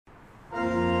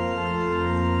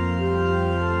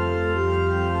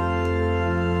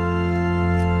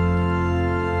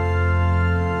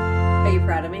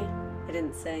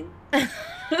wouldn't sing.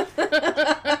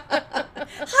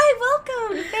 Hi,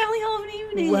 welcome to Family Home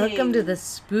Evening. Welcome to the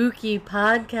spooky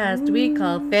podcast we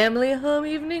call Family Home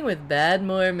Evening with Bad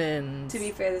Mormons. To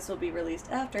be fair, this will be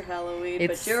released after Halloween,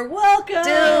 It's but you're welcome.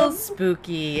 Still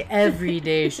spooky. Every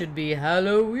day should be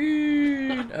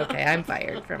Halloween. Okay, I'm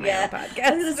fired from my own podcast.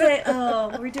 I was going to say,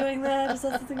 oh, we're doing that? Is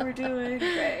that something we're doing?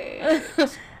 Great.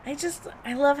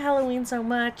 I love Halloween so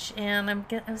much, and I'm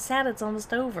sad it's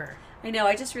almost over. I know,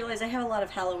 I just realized I have a lot of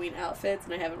Halloween outfits,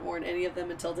 and I haven't worn any of them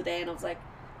until today, and I was like,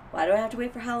 why do I have to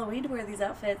wait for Halloween to wear these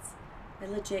outfits? I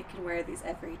legit can wear these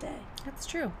every day. That's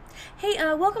true. Hey,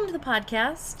 welcome to the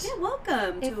podcast. Yeah,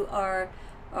 welcome to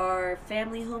our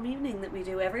family home evening that we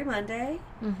do every Monday,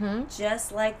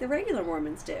 just like the regular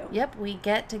Mormons do. Yep, we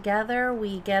get together,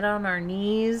 we get on our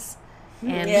knees.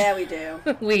 And yeah, we do.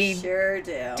 We sure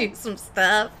do. Do some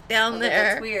stuff down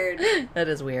there. That's weird. That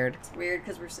is weird. It's weird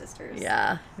because we're sisters.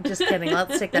 Yeah. Just kidding.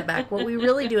 Let's take that back. What we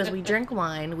really do is we drink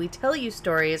wine. We tell you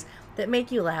stories that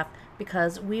make you laugh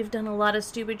because we've done a lot of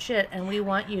stupid shit and we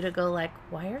want you to go like,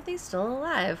 why are they still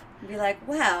alive? And be like,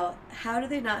 wow, how do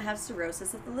they not have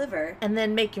cirrhosis of the liver? And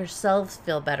then make yourselves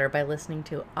feel better by listening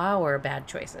to our bad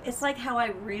choices. It's like how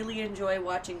I really enjoy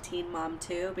watching Teen Mom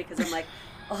 2 because I'm like,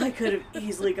 I could have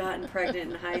easily gotten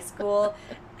pregnant in high school,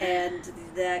 and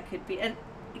that could be... And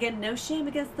again, no shame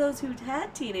against those who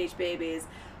had teenage babies,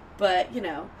 but, you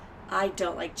know, I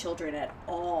don't like children at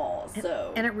all,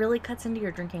 so... And it really cuts into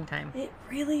your drinking time. It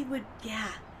really would, yeah.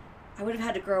 I would have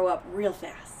had to grow up real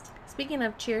fast. Speaking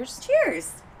of cheers.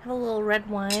 Cheers! Have a little red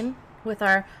wine with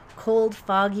our cold,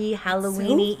 foggy,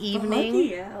 Halloween-y evening.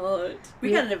 Foggy out.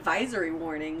 We got an advisory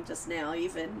warning just now,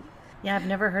 even... Yeah, I've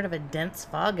never heard of a dense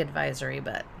fog advisory,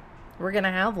 but we're going to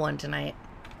have one tonight.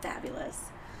 Fabulous.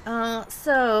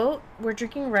 So, we're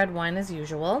drinking red wine as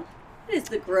usual. It is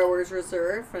the Grower's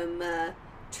Reserve from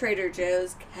Trader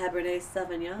Joe's Cabernet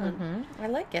Sauvignon. I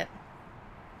like it.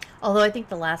 Although I think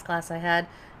the last glass I had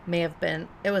may have been,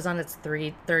 it was on its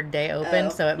third day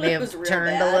open, so it may have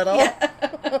turned a little. Yeah.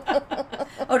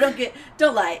 Oh,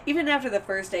 don't lie. Even after the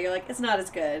first day, you're like, it's not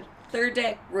as good. Third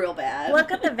day, real bad. Well, I've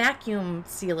got the vacuum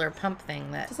sealer pump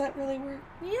thing that... Does that really work?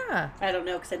 Yeah. I don't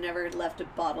know, because I never left a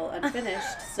bottle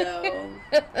unfinished, so...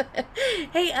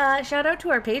 Hey, shout out to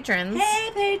our patrons.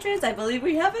 Hey, patrons! I believe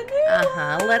we have a new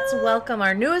one. Let's welcome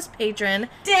our newest patron,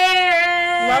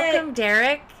 Derek! Welcome,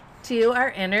 Derek, to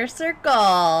our inner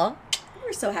circle.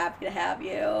 We're so happy to have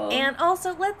you. And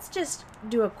also, let's just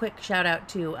do a quick shout out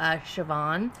to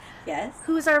Siobhan. Yes.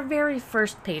 Who is our very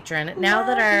first patron. Now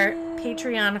that our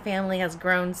Patreon family has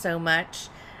grown so much,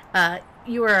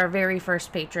 you are our very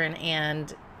first patron,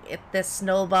 and this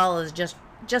snowball is just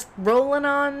rolling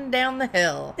on down the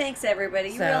hill. Thanks, everybody.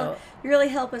 You really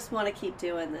help us want to keep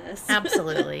doing this.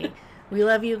 Absolutely. We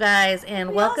love you guys,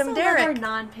 and welcome, Derek. We also love our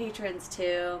non-patrons,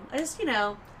 too. I just,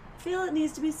 feel it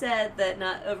needs to be said that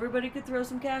not everybody could throw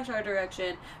some cash our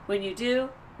direction. When you do,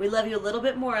 we love you a little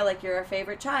bit more like you're our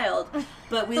favorite child,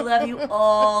 but we love you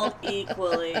all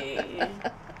equally.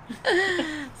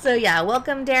 So yeah,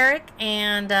 welcome Derek,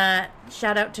 and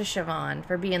shout out to Siobhan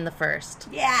for being the first.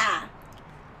 Yeah!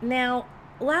 Now,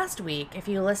 last week, if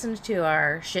you listened to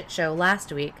our shit show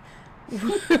last week,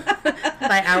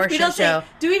 by our shit show.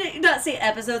 Do we not say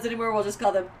episodes anymore? We'll just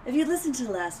call them, if you listened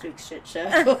to last week's shit show.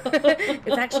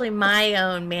 It's actually my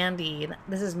own Mandy.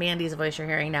 This is Mandy's voice you're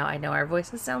hearing now. I know our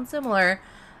voices sound similar.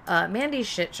 Mandy's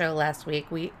shit show last week,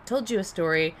 we told you a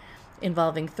story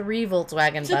involving 3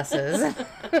 Volkswagen buses.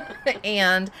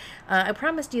 And I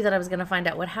promised you that I was going to find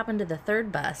out what happened to the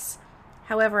 3rd bus.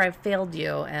 However, I failed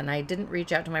you, and I didn't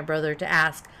reach out to my brother to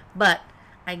ask, but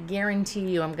I guarantee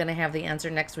you I'm going to have the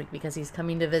answer next week because he's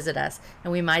coming to visit us,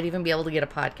 and we might even be able to get a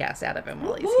podcast out of him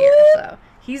while he's here. So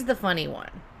he's the funny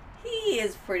one. He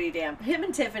is pretty damn... Him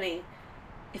and Tiffany,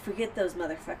 if we get those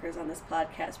motherfuckers on this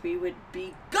podcast, we would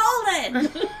be golden!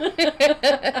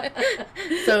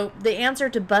 So the answer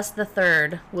to Bust the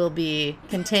Third will be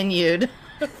continued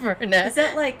for next. Is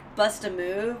that like Bust a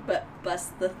Move, but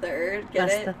Bust the Third? Get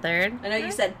Bust it? the Third? I know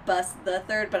you said Bust the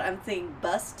Third, but I'm thinking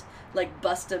Bust, like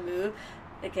Bust a Move.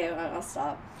 Okay, I'll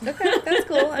stop. Okay, that's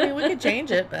cool. I mean, we could change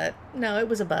it, but no, it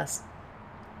was a bus.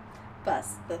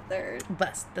 Bust the Third.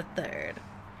 Bust the Third.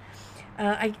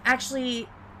 I actually,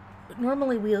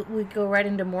 normally we go right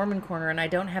into Mormon Corner, and I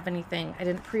don't have anything, I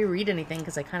didn't pre-read anything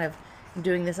because I kind of am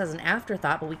doing this as an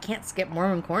afterthought, but we can't skip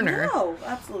Mormon Corner. No,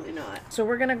 absolutely not. So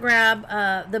we're going to grab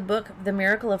the book, The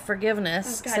Miracle of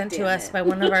Forgiveness, sent to us by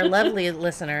one of our lovely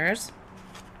listeners.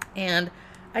 And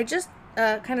I just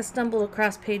kind of stumbled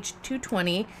across page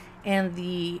 220, and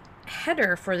the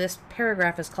header for this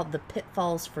paragraph is called The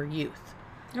Pitfalls for Youth.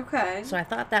 Okay. So I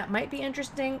thought that might be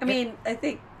interesting. I mean, I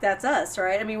think that's us,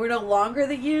 right? I mean, we're no longer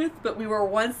the youth, but we were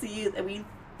once the youth, and we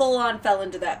full on fell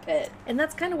into that pit. And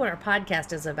that's kind of what our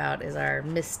podcast is about, is our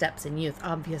missteps in youth,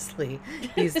 obviously.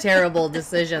 These terrible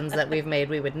decisions that we've made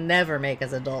we would never make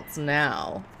as adults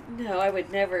now. No, I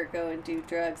would never go and do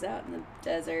drugs out in the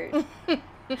desert.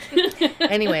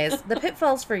 Anyways, the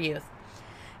pitfalls for youth.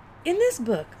 In this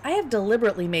book, I have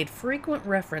deliberately made frequent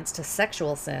reference to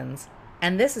sexual sins,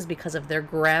 and this is because of their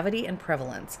gravity and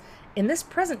prevalence. In this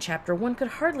present chapter, one could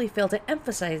hardly fail to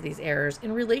emphasize these errors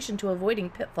in relation to avoiding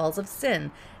pitfalls of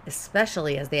sin,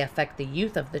 especially as they affect the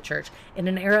youth of the church in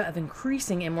an era of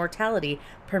increasing immorality,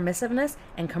 permissiveness,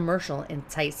 and commercial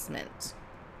enticement.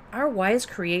 Our wise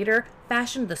Creator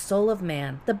fashioned the soul of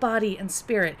man, the body and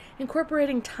spirit,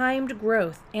 incorporating timed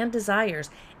growth and desires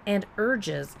and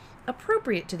urges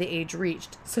appropriate to the age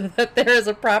reached, so that there is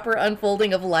a proper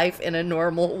unfolding of life in a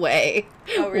normal way.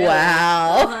 Oh, really?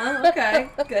 Wow. Okay.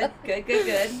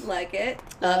 Good. Like it.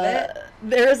 Love it.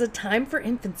 There is a time for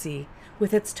infancy,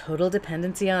 with its total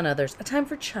dependency on others, a time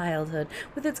for childhood,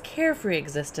 with its carefree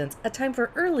existence, a time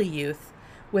for early youth,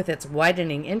 with its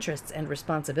widening interests and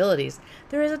responsibilities.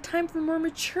 There is a time for more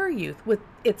mature youth, with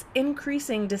its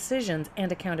increasing decisions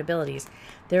and accountabilities.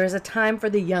 There is a time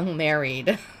for the young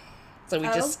married. So we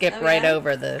just skip right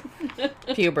over the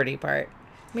puberty part.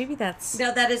 Maybe that's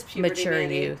no, that is puberty. Mature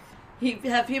Mandy. youth. You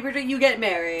have puberty, you get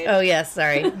married. Oh, yes,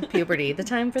 sorry. Puberty. The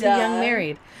time for the young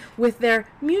married. With their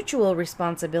mutual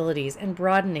responsibilities and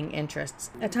broadening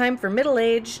interests. A time for middle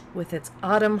age, with its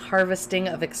autumn harvesting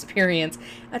of experience.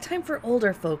 A time for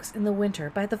older folks in the winter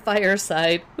by the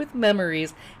fireside, with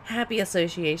memories, happy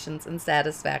associations, and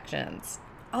satisfactions.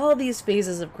 All these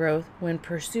phases of growth, when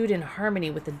pursued in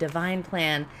harmony with the divine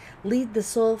plan, lead the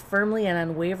soul firmly and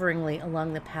unwaveringly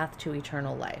along the path to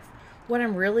eternal life. What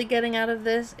I'm really getting out of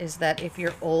this is that if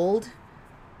you're old,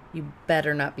 you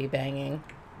better not be banging.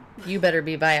 You better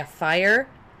be by a fire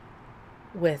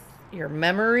with your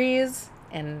memories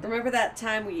and... Remember that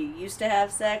time we used to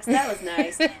have sex? That was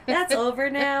nice. That's over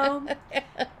now.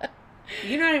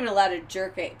 You're not even allowed to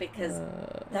jerk it because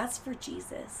that's for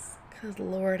Jesus. Because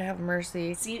Lord have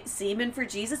mercy. Semen for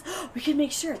Jesus? We can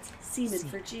make shirts. Semen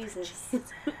for Jesus.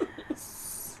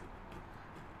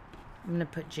 I'm going to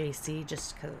put JC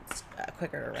just because it's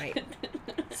quicker to write.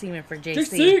 Semen for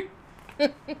JC.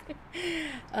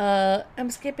 I'm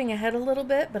skipping ahead a little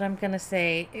bit, but I'm going to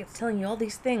say it's telling you all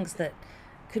these things that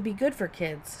could be good for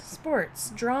kids. Sports,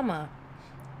 drama.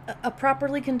 A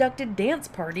properly conducted dance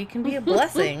party can be a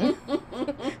blessing.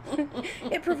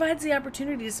 It provides the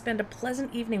opportunity to spend a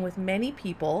pleasant evening with many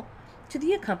people to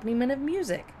the accompaniment of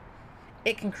music.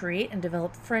 It can create and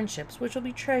develop friendships which will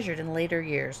be treasured in later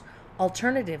years.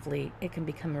 Alternatively, it can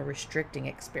become a restricting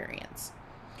experience.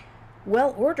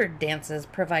 Well-ordered dances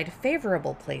provide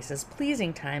favorable places,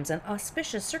 pleasing times, and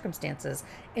auspicious circumstances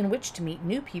in which to meet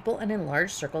new people and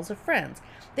enlarge circles of friends.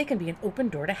 They can be an open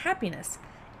door to happiness.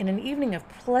 In an evening of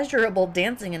pleasurable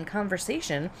dancing and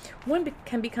conversation, one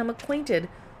can become acquainted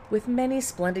with many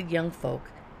splendid young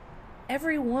folk,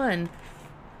 every one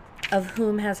of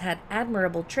whom has had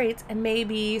admirable traits and may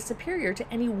be superior to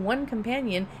any one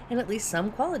companion in at least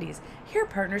some qualities. Here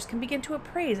partners can begin to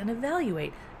appraise and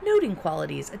evaluate, noting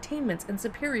qualities, attainments, and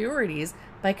superiorities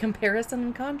by comparison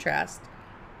and contrast.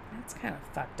 That's kind of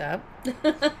fucked up.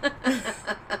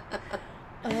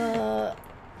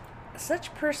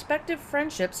 Such prospective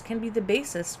friendships can be the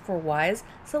basis for wise,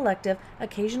 selective,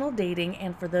 occasional dating,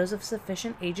 and for those of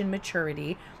sufficient age and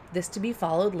maturity, this to be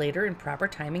followed later in proper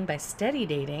timing by steady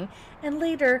dating, and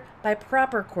later by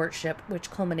proper courtship, which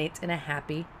culminates in a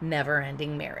happy,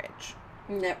 never-ending marriage.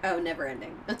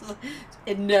 Never-ending.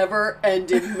 A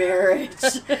never-ending marriage.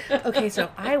 Okay, so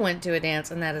I went to a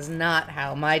dance, and that is not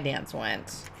how my dance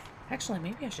went. Actually,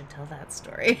 maybe I should tell that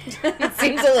story. It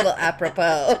seems a little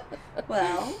apropos.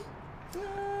 Well...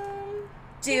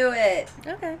 do it.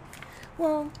 Okay.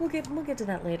 Well, we'll get to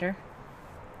that later.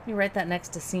 You write that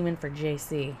next to semen for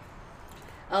JC.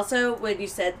 Also, when you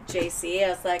said JC, I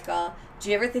was like,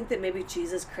 do you ever think that maybe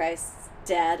Jesus Christ's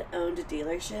dad owned a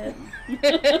dealership?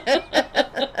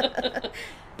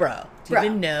 Bro, do you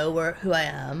even know who I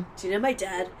am? Do you know my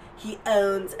dad? He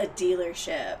owns a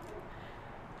dealership.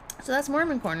 So that's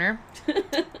Mormon Corner.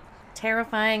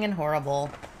 Terrifying and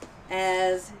horrible.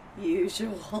 As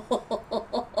usual.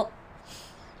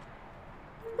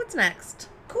 What's next?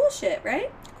 Cool shit,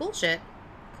 right? Cool shit.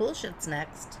 Cool shit's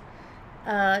next.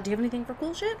 Do you have anything for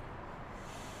cool shit?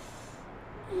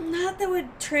 Not that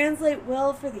would translate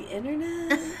well for the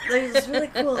internet. There's this really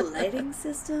cool lighting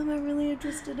system I'm really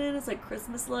interested in. It's like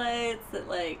Christmas lights that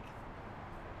like...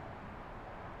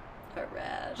 are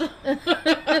rad.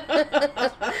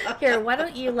 Here, why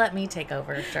don't you let me take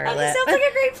over, Charlotte? That sounds like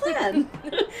a great plan.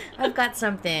 I've got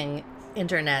something,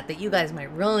 internet, that you guys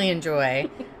might really enjoy.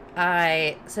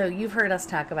 So you've heard us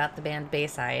talk about the band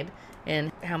Bayside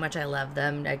and how much I love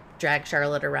them. I drag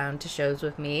Charlotte around to shows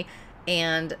with me.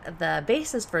 And the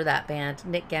bassist for that band,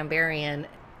 Nick Gambarian,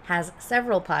 has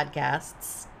several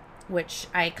podcasts, which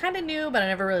I kind of knew, but I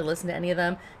never really listened to any of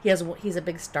them. He's a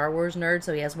big Star Wars nerd,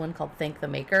 so he has one called Thank the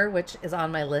Maker, which is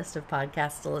on my list of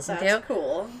podcasts to listen to. That's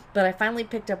cool. But I finally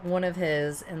picked up one of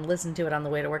his and listened to it on the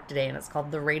way to work today, and it's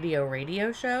called The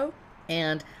Radio Show.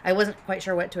 And I wasn't quite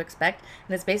sure what to expect.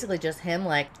 And it's basically just him,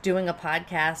 like, doing a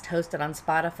podcast hosted on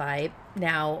Spotify.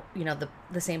 Now, you know,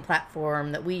 the same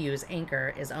platform that we use,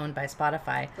 Anchor, is owned by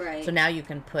Spotify. Right. So now you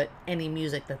can put any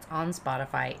music that's on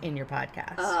Spotify in your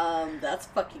podcast. That's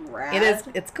fucking rad. It is.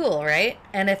 It's cool, right?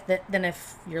 And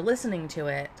if you're listening to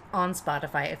it on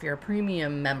Spotify, if you're a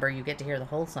premium member, you get to hear the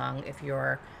whole song. If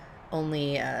you're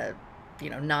only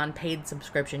non-paid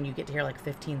subscription, you get to hear like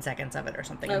 15 seconds of it or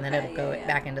something, and then it'll go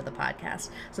back into the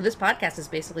podcast. So this podcast is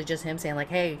basically just him saying like,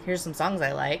 hey, here's some songs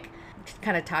I like,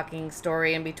 kind of talking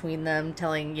story in between them,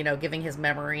 telling, giving his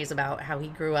memories about how he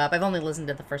grew up. I've only listened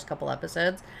to the first couple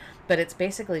episodes, but it's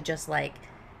basically just like,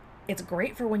 it's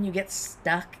great for when you get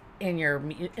stuck in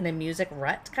a music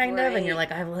rut kind of, and you're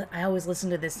like, I always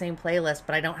listen to this same playlist,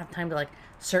 but I don't have time to like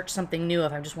search something new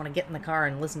if I just want to get in the car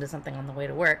and listen to something on the way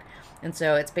to work. And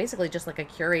so it's basically just like a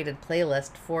curated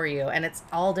playlist for you, and it's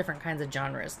all different kinds of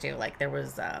genres too. Like there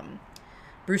was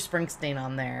Bruce Springsteen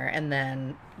on there, and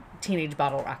then Teenage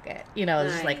Bottle Rocket,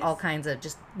 nice. Just like all kinds of,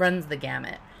 just runs the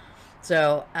gamut.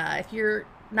 So if you're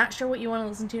not sure what you want to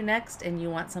listen to next and you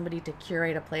want somebody to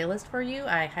curate a playlist for you,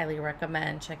 I highly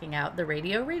recommend checking out the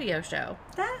Radio Show.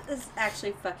 That is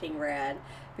actually fucking rad,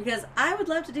 because I would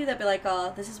love to do that, be like,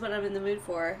 oh, this is what I'm in the mood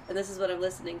for, and this is what I'm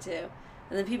listening to.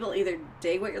 And then people either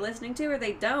dig what you're listening to or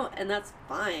they don't, and that's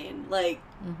fine. Like,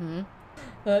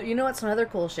 you know what some other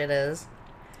cool shit is?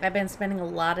 I've been spending a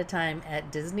lot of time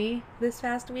at Disney this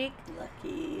past week.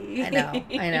 Lucky. I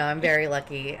know. I'm very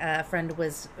lucky. A friend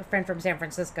from San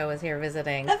Francisco was here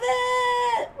visiting.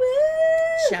 Yvette! Woo!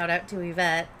 Shout out to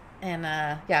Yvette.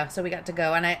 And so we got to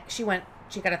go. And she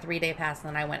got a 3-day pass,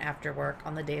 and then I went after work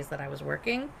on the days that I was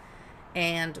working.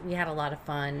 And we had a lot of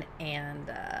fun.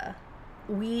 And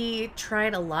we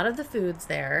tried a lot of the foods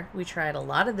there. We tried a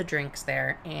lot of the drinks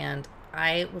there. And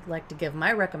I would like to give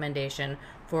my recommendation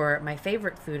for my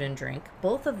favorite food and drink,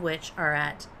 both of which are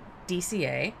at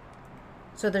DCA.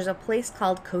 So there's a place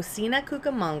called Cocina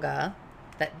Cucamonga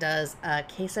that does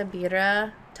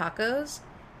quesabirria tacos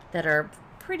that are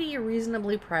pretty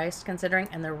reasonably priced considering,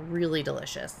 and they're really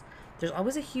delicious. There's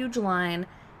always a huge line,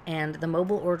 and the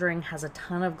mobile ordering has a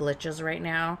ton of glitches right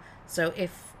now. So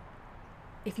if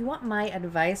you want my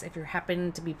advice, if you're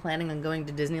happen to be planning on going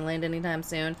to Disneyland anytime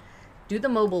soon, do the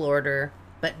mobile order,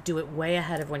 but do it way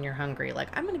ahead of when you're hungry.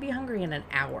 Like, I'm going to be hungry in an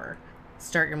hour.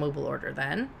 Start your mobile order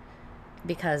then,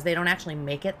 because they don't actually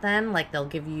make it then. Like, they'll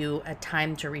give you a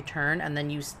time to return, and then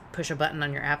you push a button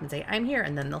on your app and say, I'm here,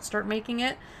 and then they'll start making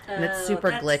it, and it's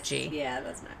super glitchy. Yeah,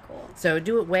 that's not cool. So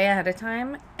do it way ahead of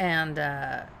time, and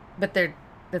but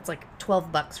it's like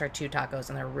 $12 for 2 tacos,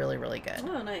 and they're really, really good.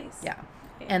 Oh, nice. Yeah.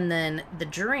 Okay. And then the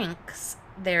drinks,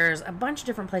 there's a bunch of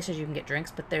different places you can get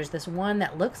drinks, but there's this one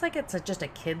that looks like it's just a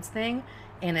kid's thing,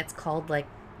 and it's called like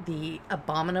the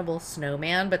Abominable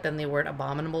Snowman, but then the word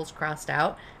abominables crossed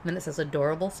out, and then it says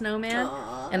Adorable Snowman.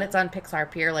 Aww. And it's on Pixar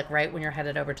Pier, like right when you're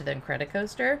headed over to the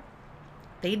Incredicoaster.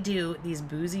 They do these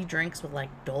boozy drinks with like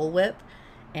Dole Whip,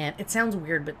 and it sounds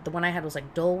weird, but the one I had was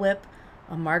like Dole Whip,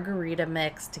 a margarita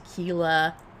mix,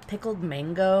 tequila, pickled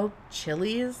mango,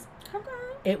 chilies. Okay.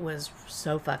 It was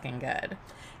so fucking good.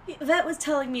 Vet was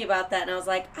telling me about that, and I was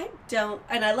like,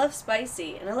 and I love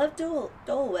spicy, and I love Dole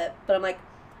Whip, but I'm like,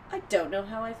 I don't know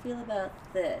how I feel about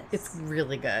this. It's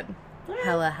really good. Right.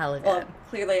 Hella good. Well,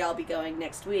 clearly I'll be going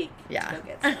next week to go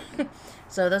get some.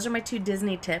 So those are my 2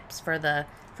 Disney tips for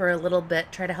a little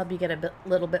bit. Try to help you get a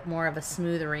little bit more of a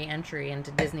smooth re-entry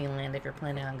into Disneyland if you're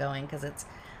planning on going, because it's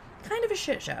kind of a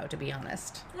shit show, to be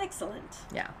honest. Excellent.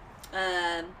 Yeah.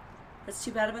 That's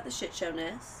too bad about the shit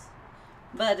showness,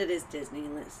 but it is Disney,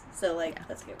 so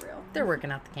let's get real. They're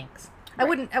working out the kinks.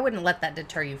 Right. I wouldn't let that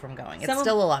deter you from going. It's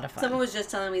still a lot of fun. Someone was just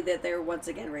telling me that they're once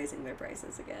again raising their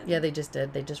prices again. Yeah, they just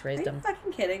did. They just raised them. Are you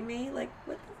fucking kidding me? Like,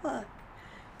 what the fuck?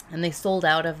 And they sold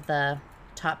out of the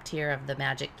top tier of the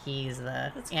Magic Keys,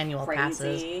 That's annual crazy.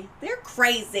 passes. They're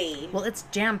crazy. Well, it's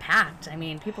jam-packed. I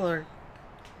mean, people are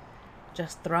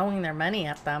just throwing their money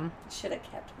at them. Should have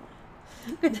kept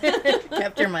mine.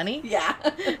 Kept your money? Yeah.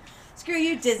 Screw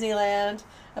you, Disneyland.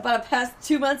 I bought a pass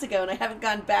 2 months ago and I haven't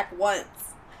gone back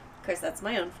once. Of course, that's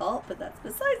my own fault, but that's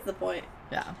besides the point.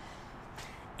 Yeah.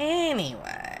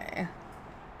 Anyway.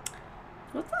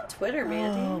 What's on Twitter,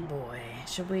 Mandy? Oh, boy.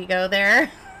 Should we go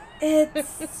there?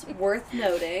 It's worth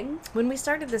noting. When we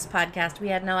started this podcast, we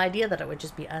had no idea that it would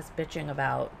just be us bitching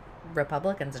about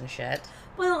Republicans and shit.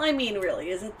 Well, I mean, really,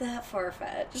 is it that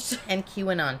far-fetched? And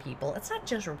QAnon people. It's not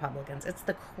just Republicans. It's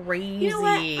the crazy... You know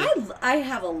what? I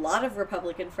have a lot of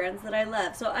Republican friends that I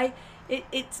love. So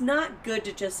it's not good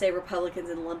to just say Republicans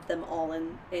and lump them all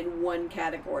in one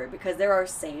category, because there are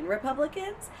sane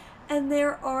Republicans and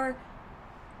there are...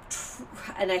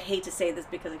 and I hate to say this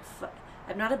because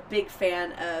I'm not a big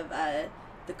fan of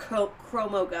the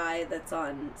Cuomo guy that's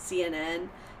on CNN.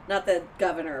 Not the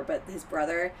governor, but his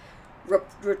brother.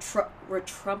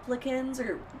 Retrumplicans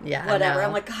or whatever.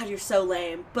 I'm like, God, you're so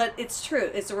lame. But it's true.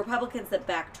 It's the Republicans that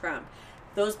back Trump.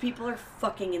 Those people are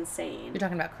fucking insane. You're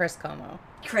talking about Chris Cuomo.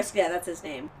 Yeah, that's his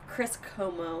name. Chris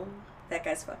Cuomo. That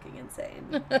guy's fucking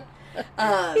insane.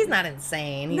 He's not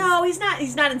insane. No, he's not.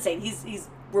 He's not insane. He's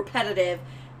repetitive,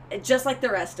 just like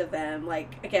the rest of them.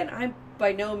 Like, again, I'm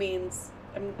by no means...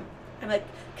 I'm a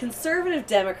conservative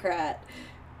Democrat,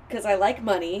 because I like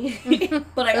money,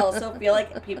 but I also feel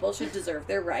like people should deserve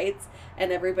their rights,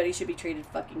 and everybody should be treated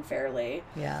fucking fairly.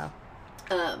 Yeah.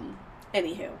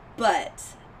 Anywho, but...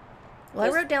 Well, I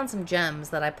wrote down some gems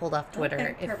that I pulled off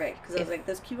Twitter. Okay, perfect, because I was like,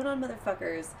 those QAnon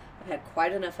motherfuckers, I've had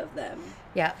quite enough of them.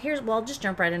 Yeah, well, I'll just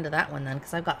jump right into that one then,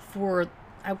 because I've got 4...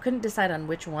 I couldn't decide on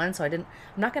which one, so I'm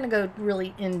not going to go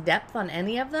really in-depth on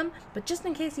any of them, but just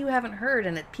in case you haven't heard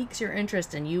and it piques your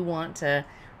interest and you want to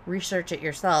research it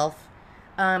yourself...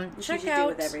 check out do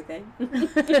with everything.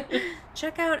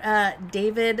 check out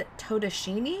David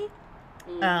Todeschini,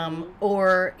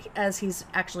 or as he's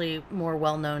actually more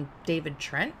well known, David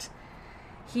Trent.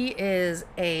 He is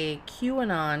a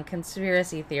QAnon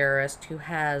conspiracy theorist who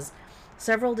has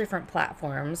several different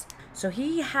platforms. So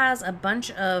he has a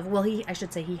bunch of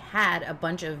he had a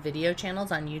bunch of video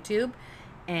channels on YouTube,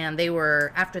 and they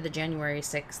were after the January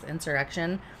 6th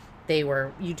insurrection.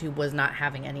 YouTube was not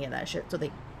having any of that shit, so they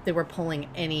were pulling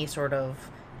any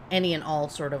and all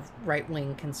sort of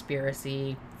right-wing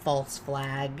conspiracy, false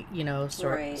flag,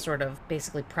 sort of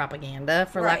basically propaganda,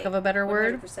 for lack of a better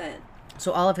word. 100%.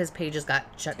 So all of his pages got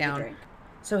shut down.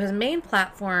 So his main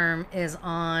platform is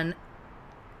on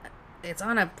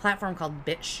a platform called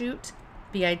BitChute,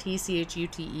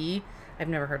 BitChute. I've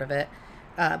never heard of it.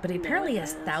 But he apparently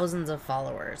has thousands of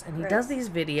followers, and he does these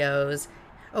videos.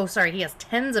 Oh, sorry, he has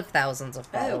tens of thousands of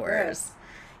followers.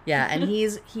 Yeah, and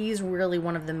he's really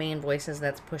one of the main voices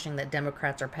that's pushing that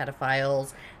Democrats are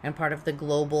pedophiles and part of the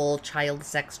global child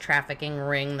sex trafficking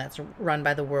ring that's run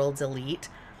by the world's elite.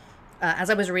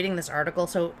 As I was reading this article,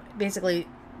 so basically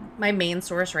my main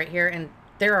source right here, and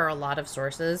there are a lot of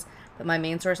sources, but my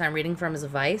main source I'm reading from is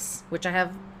Vice, which I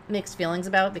have mixed feelings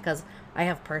about because I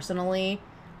have personally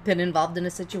been involved in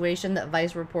a situation that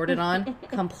Vice reported on,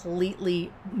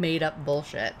 completely made up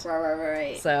bullshit.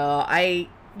 Right. So I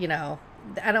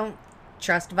don't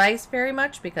trust Vice very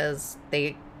much because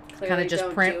they kind of just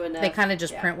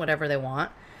print whatever they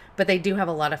want. But they do have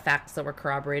a lot of facts that were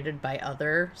corroborated by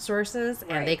other sources,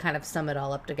 and they kind of sum it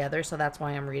all up together. So that's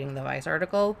why I'm reading the Vice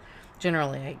article.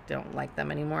 Generally, I don't like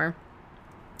them anymore.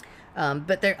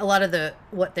 But a lot of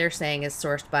what they're saying is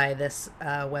sourced by this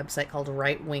website called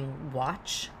Right Wing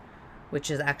Watch, which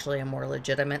is actually a more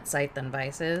legitimate site than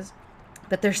Vice is.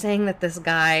 But they're saying that this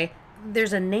guy,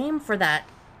 there's a name for that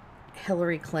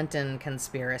Hillary Clinton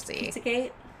conspiracy.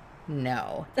 Pizzagate?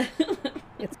 No.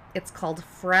 It's called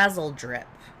Frazzle Drip.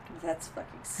 That's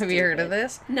fucking stupid. Have you heard of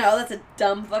this? No, that's a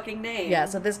dumb fucking name. Yeah,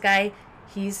 so this guy,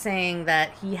 he's saying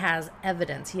that he has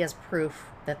evidence, he has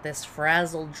proof that this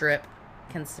Frazzle Drip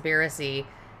conspiracy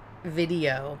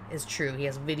video is true. He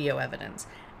has video evidence.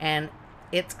 And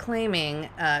it's claiming,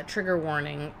 trigger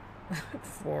warning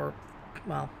for,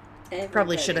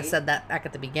 probably should have said that back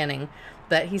at the beginning,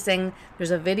 but he's saying there's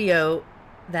a video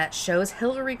that shows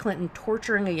Hillary Clinton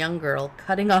torturing a young girl,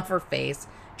 cutting off her face,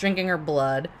 drinking her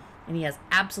blood, and he has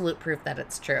absolute proof that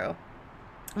it's true.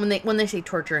 When they say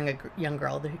torturing a young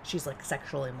girl, she's like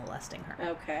sexually molesting her.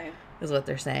 Okay. Is what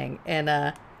they're saying.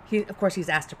 And he's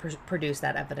asked to produce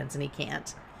that evidence, and he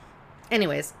can't.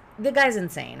 Anyways, the guy's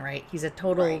insane, right? He's a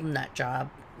total nut job,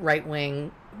 right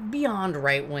wing, beyond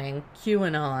right wing,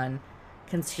 QAnon,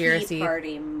 conspiracy Tea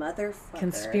Party motherfucker,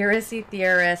 conspiracy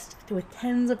theorist with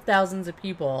tens of thousands of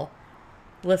people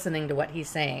listening to what he's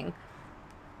saying.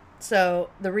 So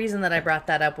the reason that I brought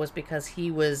that up was because he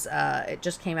was, it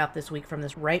just came out this week from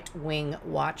this right-wing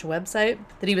watch website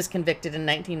that he was convicted in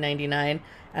 1999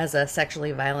 as a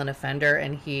sexually violent offender,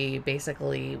 and he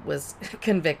basically was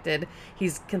convicted.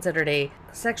 He's considered a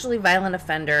sexually violent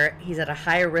offender. He's at a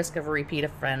higher risk of a repeat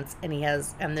offense,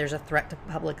 and there's a threat to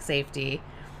public safety.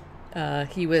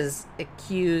 He was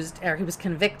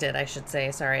convicted, I should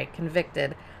say,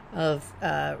 convicted of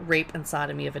rape and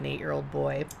sodomy of an 8-year-old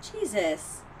boy.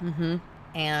 Jesus. Mm-hmm.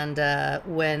 And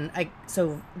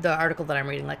so the article that I'm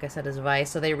reading, like I said, is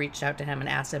Vice. So they reached out to him and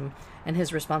asked him, and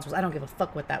his response was, "I don't give a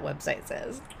fuck what that website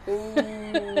says."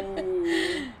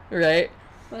 Ooh. Right?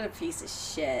 What a piece of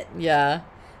shit. Yeah.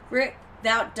 Rick,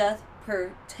 thou doth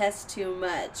protest too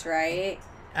much, right?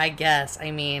 I guess.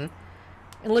 I mean,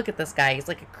 and look at this guy. He's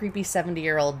like a creepy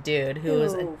 70-year-old dude who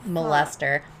is a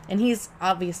molester. And he's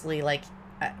obviously like,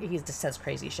 he just says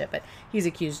crazy shit, but he's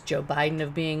accused Joe Biden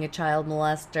of being a child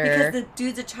molester. Because the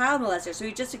dude's a child molester, so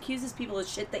he just accuses people of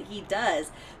shit that he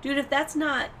does. Dude, if that's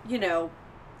not, I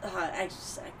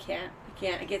can't.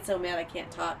 I get so mad I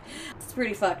can't talk. It's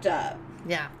pretty fucked up.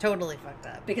 Yeah, totally fucked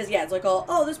up. Because, it's like,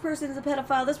 oh, this person's a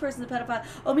pedophile, this person's a pedophile.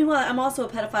 Oh, meanwhile, I'm also a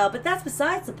pedophile, but that's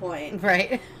besides the point.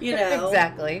 Right.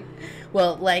 Exactly.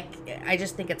 Well, I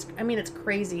just think it's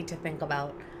crazy to think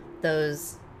about the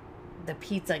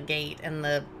Pizzagate and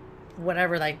the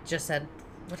whatever I just said.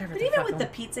 Whatever. But even with the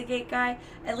Pizzagate guy,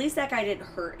 at least that guy didn't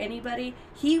hurt anybody.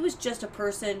 He was just a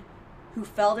person who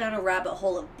fell down a rabbit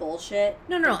hole of bullshit.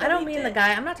 No, I don't mean the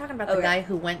guy. I'm not talking about the guy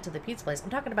who went to the pizza place. I'm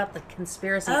talking about the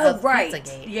conspiracy of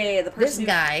Pizzagate. Yeah, the person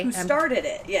who started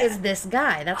it. Yeah, is this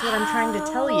guy. That's what I'm trying to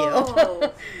tell you.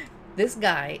 This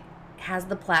guy has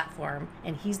the platform,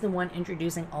 and he's the one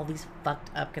introducing all these fucked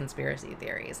up conspiracy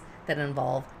theories that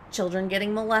involve children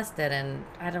getting molested, and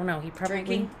I don't know, he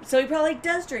probably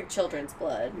does drink children's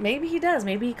blood. Maybe he does.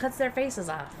 Maybe he cuts their faces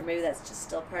off. Or maybe that's just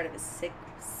still part of his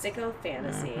sicko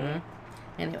fantasy. Mm-hmm.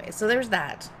 Anyway, so there's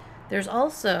that. There's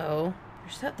also,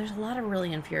 there's a lot of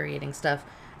really infuriating stuff.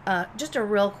 Just a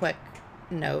real quick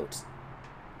note.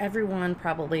 Everyone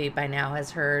probably by now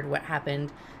has heard what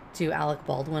happened to Alec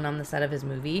Baldwin on the set of his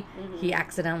movie. Mm-hmm. He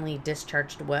accidentally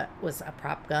discharged what was a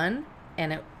prop gun,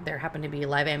 and there happened to be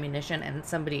live ammunition, and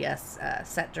somebody, a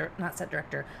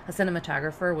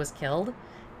cinematographer was killed.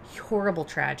 Horrible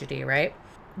tragedy, right?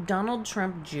 Donald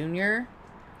Trump Jr.,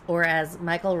 or as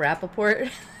Michael Rappaport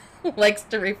likes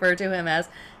to refer to him as,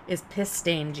 is Piss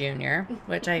Stain Jr.,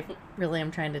 which I really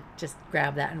am trying to just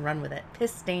grab that and run with it.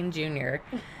 Piss Stain Jr.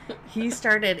 He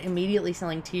started immediately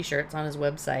selling t-shirts on his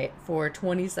website for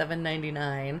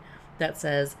 $27.99 that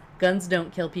says, "Guns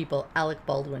don't kill people, Alec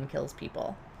Baldwin kills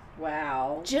people."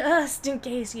 Wow. Just in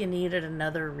case you needed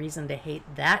another reason to hate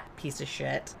that piece of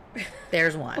shit,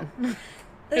 there's one.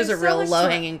 There's a real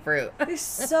low-hanging fruit. There's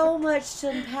so much to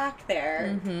unpack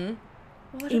there.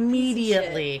 Mm-hmm.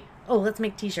 Immediately. Oh, let's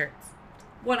make t-shirts.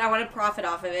 One, I want to profit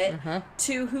off of it. Uh-huh.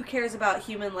 Two, who cares about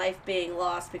human life being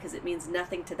lost because it means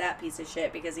nothing to that piece of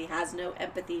shit because he has no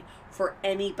empathy for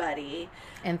anybody.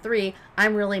 And three,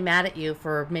 I'm really mad at you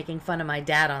for making fun of my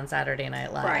dad on Saturday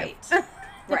Night Live. Right.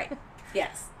 Right.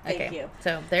 Yes. Thank you.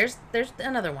 So there's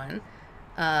another one.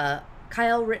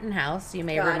 Kyle Rittenhouse, you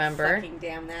may remember. Fucking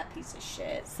damn that piece of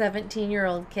shit.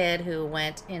 17-year-old kid who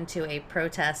went into a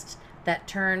protest that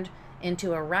turned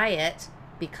into a riot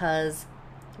because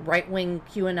right-wing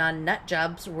QAnon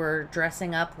nutjobs were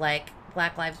dressing up like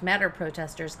Black Lives Matter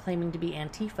protesters, claiming to be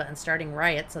Antifa and starting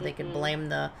riots so they could blame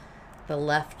the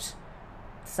left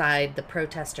side, the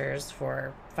protesters,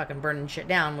 for fucking burning shit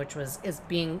down, which is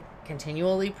being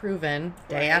continually proven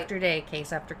day after day,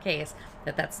 case after case,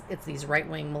 it's these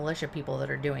right-wing militia people that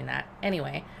are doing that.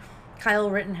 Anyway, Kyle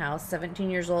Rittenhouse,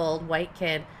 17 years old, white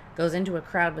kid, goes into a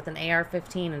crowd with an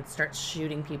AR-15 and starts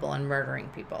shooting people and murdering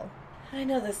people. I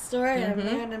know the story. I'm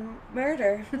going to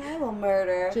murder. I will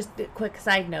murder. Just a quick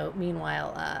side note.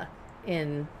 Meanwhile,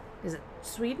 is it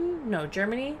Sweden? No,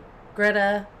 Germany.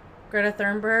 Greta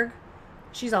Thunberg.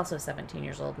 She's also 17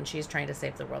 years old, and she's trying to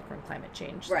save the world from climate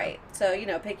change. So. Right. So,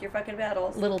 pick your fucking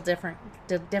battles. Little different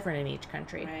in each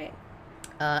country. Right.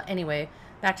 Anyway,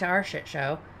 back to our shit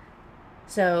show.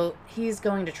 So he's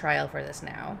going to trial for this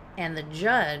now, and the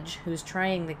judge who's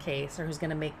trying the case, or who's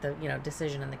going to make the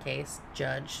decision in the case,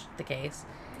 judge the case,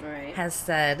 has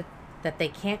said that they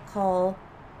can't call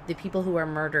the people who are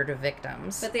murdered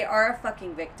victims. But they are a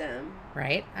fucking victim.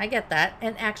 Right? I get that,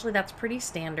 and actually that's pretty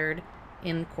standard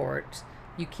in court.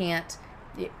 You can't.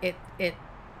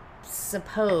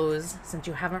 Suppose, since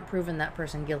you haven't proven that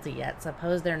person guilty yet,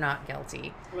 suppose they're not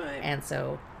guilty. Right. And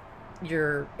so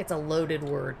it's a loaded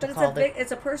word to But call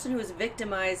it's a person who is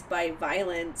victimized by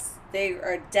violence. They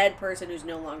are a dead person who's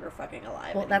no longer fucking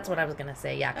alive. Well, anymore. that's what I was gonna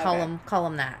say. Yeah, Okay. call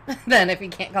them that. Then if you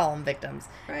can't call them victims,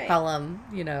 Right. call them.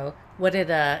 What did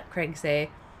Craig say?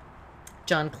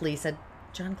 John Cleese.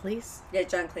 Yeah,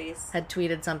 John Cleese. Had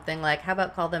tweeted something like, "How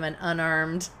about call them an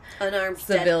unarmed dead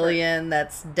civilian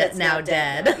that's now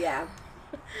dead?" Yeah.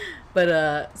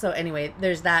 But so anyway,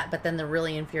 there's that. But then the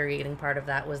really infuriating part of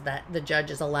that was that the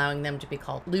judge is allowing them to be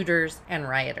called looters and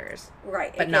rioters,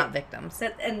 Right. but not victims.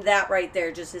 And that right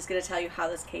there just is going to tell you how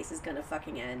this case is going to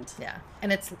fucking end. Yeah,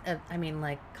 and it's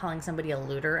like calling somebody a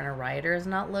looter and a rioter is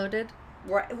not loaded.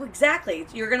 Right. Exactly.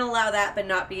 You're going to allow that, but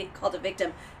not be called a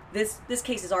victim. This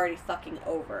case is already fucking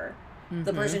over. Mm-hmm.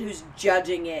 The person who's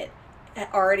judging it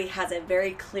already has a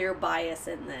very clear bias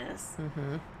in this.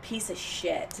 Mm-hmm. Piece of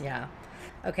shit. Yeah.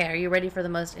 Okay, are you ready for the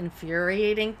most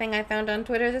infuriating thing I found on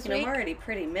Twitter this week? I'm already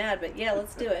pretty mad, but yeah,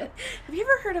 let's do it. Have you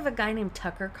ever heard of a guy named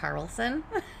Tucker Carlson?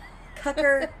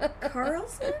 Tucker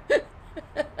Carlson?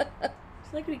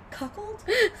 It's like to be cuckold?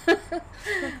 Fuck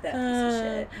that piece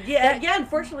of shit. Yeah,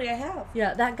 unfortunately I have.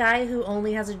 Yeah, that guy who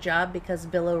only has a job because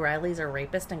Bill O'Reilly's a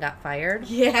rapist and got fired.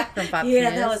 Yeah. From Fox Yeah,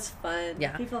 News. that was fun.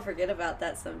 Yeah. People forget about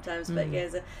that sometimes, but yeah,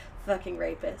 he's a fucking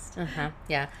rapist. Uh-huh,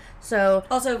 yeah. So...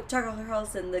 Also, Tucker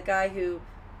Carlson, the guy who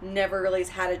never really has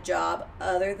had a job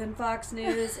other than Fox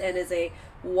News and is a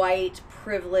white,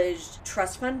 privileged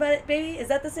trust fund baby. Is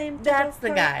that the same? That's the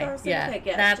guy. Carlson? Yeah, Okay,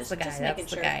 yeah. that's Just the guy. making That's the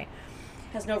sure. guy.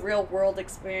 Has no real world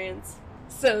experience.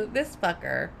 So this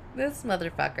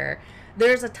motherfucker,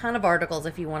 there's a ton of articles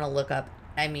if you want to look up.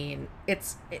 I mean,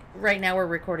 right now we're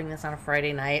recording this on a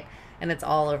Friday night, and it's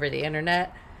all over the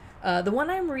internet. The one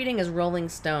I'm reading is Rolling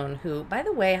Stone, who, by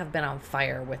the way, have been on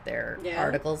fire with their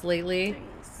articles lately.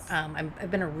 Nice.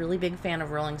 I've been a really big fan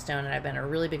of Rolling Stone, and I've been a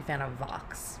really big fan of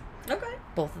Vox. Okay.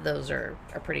 Both of those are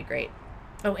pretty great.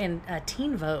 Oh, and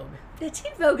Teen Vogue. Yeah,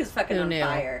 Teen Vogue is fucking Who on knew?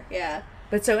 fire. Yeah.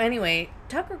 But so anyway,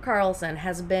 Tucker Carlson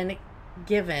has been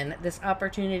given this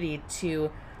opportunity to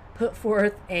put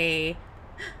forth I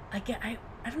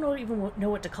don't even know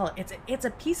what to call it. It's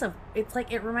a piece of, it's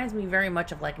like, it reminds me very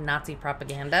much of like Nazi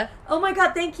propaganda. Oh my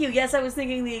god, thank you. Yes, I was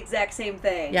thinking the exact same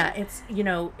thing. Yeah, it's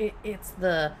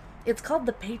called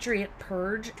The Patriot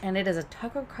Purge, and it is a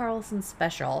Tucker Carlson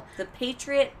special. The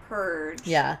Patriot Purge.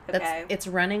 Yeah, Okay. it's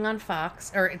running on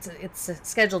Fox, or it's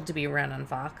scheduled to be run on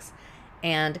Fox,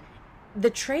 and the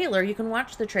trailer, you can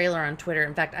watch the trailer on Twitter.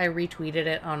 In fact, I retweeted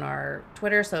it on our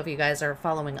Twitter, so if you guys are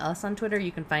following us on Twitter,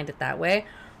 you can find it that way.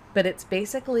 But it's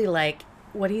basically like,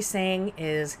 what he's saying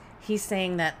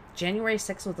that January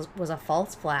 6th was a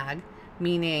false flag,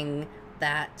 meaning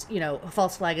that, a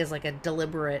false flag is like a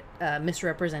deliberate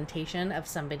misrepresentation of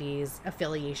somebody's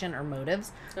affiliation or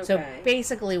motives. Okay. So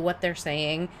basically what they're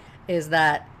saying is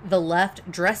that the left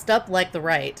dressed up like the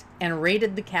right and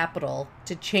raided the Capitol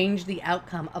to change the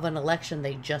outcome of an election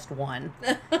they just won.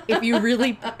 If you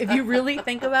really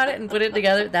think about it and put it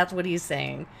together, that's what he's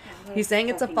saying. He's saying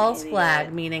it's a false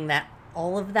flag, meaning that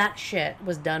all of that shit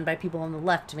was done by people on the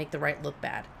left to make the right look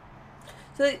bad.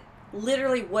 So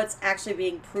literally what's actually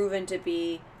being proven to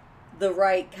be the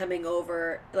right coming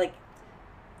over, like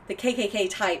the KKK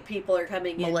type people are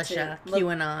coming Militia, into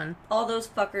QAnon. all those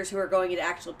fuckers who are going into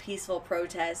actual peaceful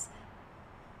protests.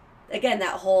 Again,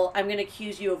 that whole "I'm going to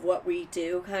accuse you of what we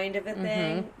do" kind of a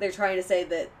thing. They're trying to say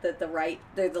that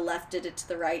the left did it to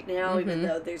the right now, even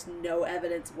though there's no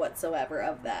evidence whatsoever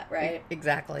of that, right?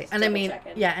 Exactly. Just And I mean,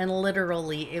 double-checking. yeah, and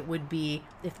literally it would be,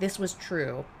 if this was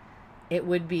true, it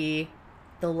would be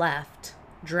the left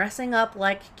dressing up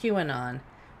like QAnon,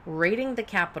 raiding the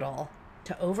Capitol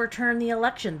to overturn the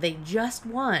election they just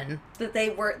won. That they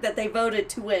voted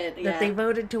to win. That they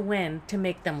voted to win to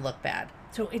make them look bad.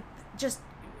 So it just,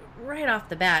 right off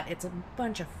the bat, it's a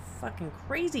bunch of fucking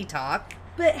crazy talk.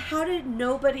 But how did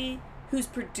nobody who's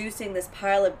producing this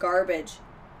pile of garbage,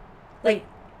 like,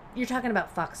 you're talking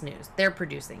about Fox News. They're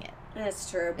producing it. that's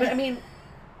true. But I mean,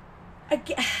 I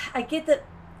get that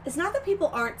it's not that people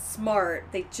aren't smart,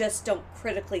 they just don't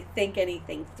critically think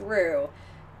anything through.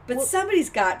 But somebody's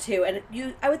got to, and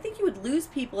I would think you would lose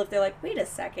people if they're like, wait a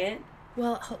second.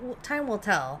 Well, time will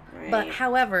tell. Right. But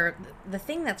however, the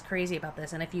thing that's crazy about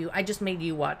this, and I just made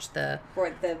you watch the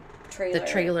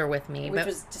trailer with me, which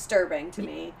was disturbing to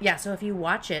me. Yeah, so if you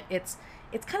watch it, it's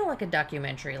kind of like a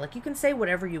documentary. Like, you can say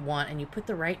whatever you want, and you put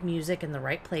the right music in the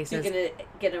right places. You're gonna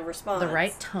get a response. The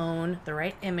right tone, the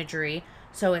right imagery.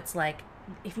 So it's like,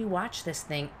 if you watch this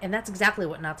thing, and that's exactly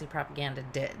what Nazi propaganda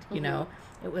did. You know,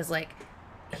 it was like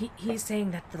he's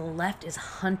saying that the left is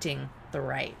hunting the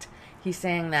right. He's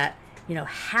saying that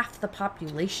half the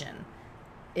population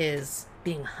is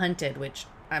being hunted, which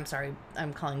I'm sorry,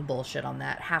 I'm calling bullshit on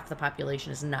that. Half the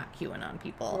population is not QAnon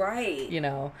people. Right. You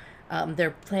know,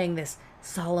 they're playing this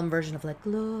solemn version of like,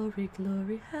 glory,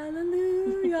 glory,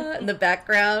 hallelujah in the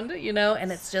background, you know,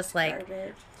 and it's just like,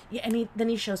 Garbage. yeah, and then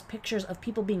he shows pictures of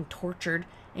people being tortured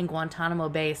in Guantanamo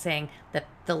Bay, saying that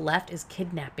the left is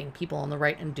kidnapping people on the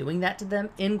right and doing that to them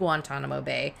in Guantanamo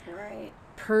Bay, Right.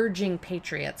 purging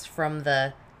patriots from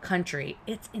the country.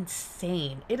 It's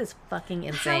insane. It is fucking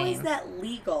insane. How is that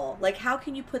legal? Like, how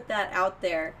can you put that out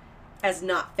there as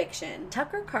not fiction?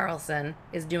 Tucker Carlson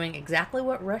is doing exactly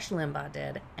what Rush Limbaugh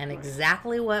did, and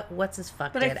exactly what what's his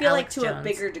fuck But did. I feel Alex like to Jones. a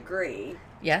bigger degree.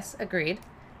 Yes, agreed.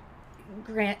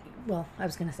 Well, I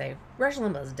was gonna say Rush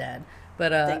Limbaugh's dead,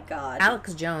 but Thank God.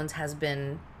 Alex Jones has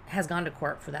gone to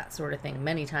court for that sort of thing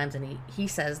many times, and he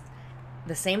says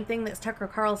the same thing that Tucker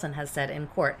Carlson has said in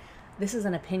court. This is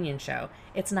an opinion show.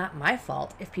 It's not my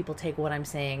fault if people take what I'm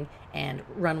saying and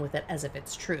run with it as if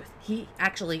it's truth. He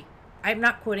actually, I'm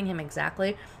not quoting him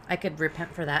exactly. I could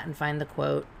repent for that and find the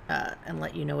quote and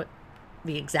let you know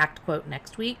the exact quote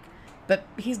next week. But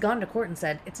he's gone to court and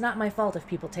said, it's not my fault if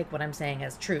people take what I'm saying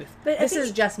as truth. But I this think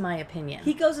is just my opinion.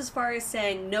 He goes as far as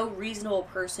saying no reasonable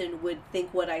person would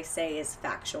think what I say is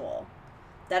factual.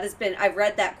 That has been, I've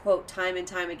read that quote time and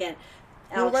time again.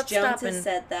 Well, Alex let's Jones stop has and-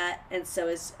 said that, and so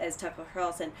is Tucker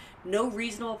Carlson. No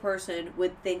reasonable person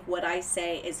would think what I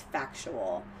say is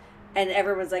factual. And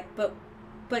everyone's like,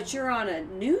 but you're on a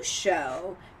news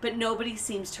show. But nobody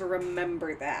seems to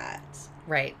remember that.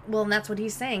 Right. Well, and that's what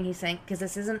he's saying. He's saying, because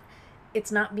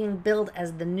it's not being billed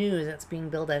as the news, it's being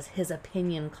billed as his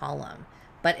opinion column.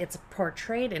 But it's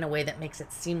portrayed in a way that makes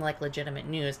it seem like legitimate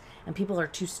news, and people are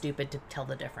too stupid to tell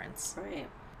the difference. Right.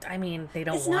 I mean, they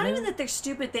don't It's want not to. even that they're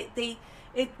stupid.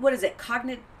 What is it?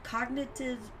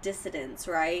 Cognitive dissonance,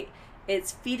 right?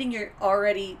 It's feeding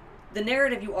the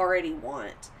narrative you already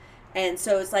want. And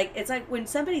so it's like when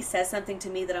somebody says something to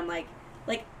me that I'm like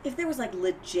if there was like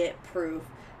legit proof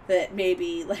that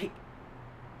maybe like,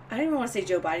 I don't even want to say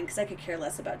Joe Biden because I could care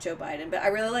less about Joe Biden, but I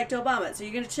really liked Obama. So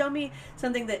you're going to show me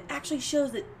something that actually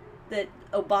shows that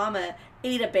Obama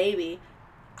ate a baby,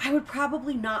 I would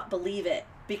probably not believe it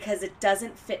because it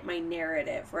doesn't fit my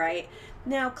narrative, right?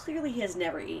 Now, clearly he has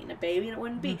never eaten a baby, and it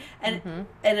wouldn't be. And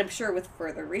and I'm sure with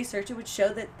further research, it would show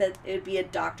that it would be a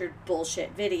doctored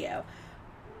bullshit video.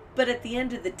 But at the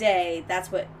end of the day,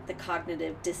 that's what the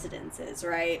cognitive dissonance is,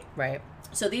 right? Right.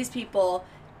 So these people,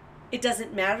 it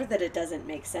doesn't matter that it doesn't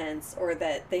make sense or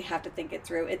that they have to think it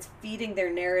through. It's feeding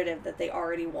their narrative that they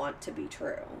already want to be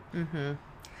true. Mm-hmm.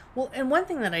 Well, and one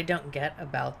thing that I don't get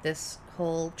about this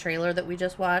whole trailer that we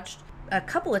just watched, a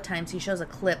couple of times he shows a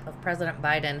clip of President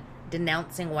Biden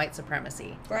denouncing white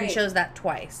supremacy. Right. He shows that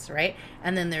twice, right?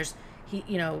 And then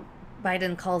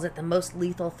Biden calls it the most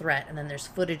lethal threat, and then there's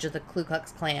footage of the Ku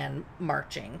Klux Klan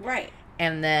marching. Right.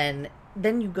 And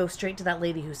then you go straight to that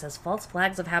lady who says false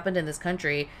flags have happened in this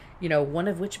country, one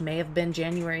of which may have been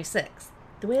January 6th.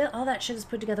 The way all that shit is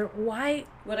put together, why?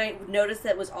 What I noticed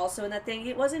that was also in that thing,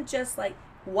 it wasn't just like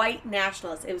white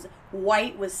nationalists. It was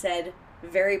white was said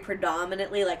very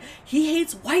predominantly, like, he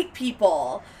hates white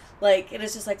people. Like, and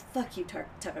it's just like, fuck you,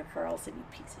 Tucker Carlson, you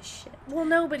piece of shit. Well,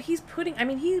 no, but he's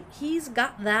he's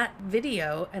got that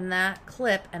video and that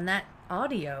clip and that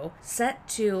audio set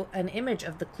to an image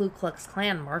of the Ku Klux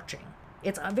Klan marching.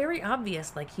 It's very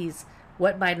obvious, like, he's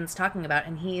what Biden's talking about,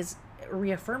 and he's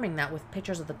reaffirming that with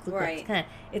pictures of the Ku Klux Klan.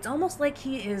 It's almost like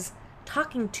he is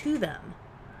talking to them.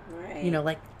 Right.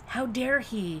 Like, how dare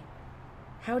he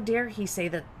say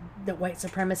that white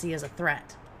supremacy is a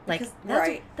threat? Like,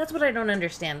 that's what I don't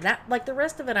understand. That, like, the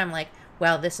rest of it, I'm like,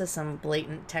 wow, this is some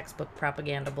blatant textbook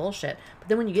propaganda bullshit. But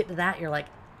then when you get to that, you're like,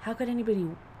 how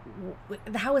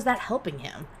is that helping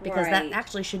him? Because that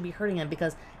actually should be hurting him,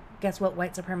 because guess what?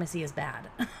 White supremacy is bad.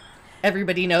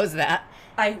 Everybody knows that.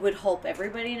 I would hope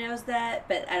everybody knows that,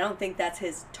 but I don't think that's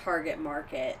his target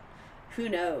market. Who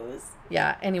knows?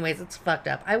 Yeah, anyways, it's fucked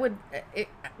up. I would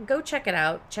go check it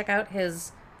out. Check out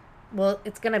his... Well,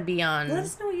 it's going to be on... Let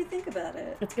us know what you think about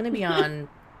it. It's going to be on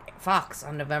Fox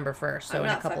on November 1st, so in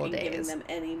a couple of days. I'm not fucking giving them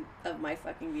any of my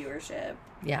fucking viewership.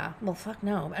 Yeah, well, fuck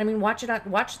no. I mean, watch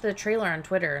the trailer on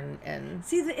Twitter and...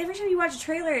 See, every time you watch a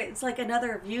trailer, it's like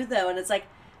another view, though, and it's like,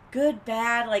 good,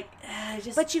 bad, like,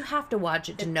 just... But you have to watch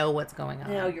it to know what's going on.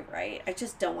 No, you're right. I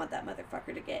just don't want that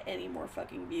motherfucker to get any more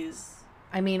fucking views.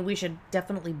 I mean, we should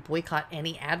definitely boycott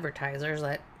any advertisers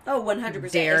that... Oh,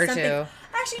 100%. Dare to.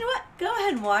 Actually, you know what? Go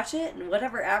ahead and watch it, and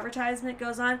whatever advertisement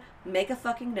goes on, make a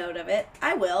fucking note of it.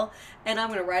 I will, and I'm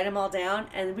going to write them all down,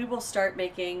 and we will start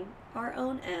making our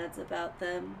own ads about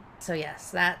them. So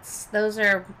yes, those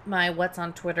are my what's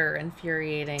on Twitter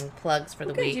infuriating plugs for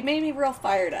the week. You made me real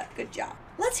fired up. Good job.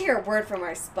 let's hear a word from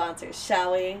our sponsors,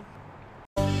 shall we?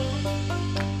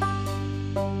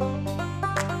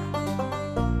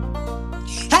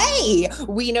 Hey,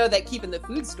 we know that keeping the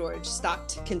food storage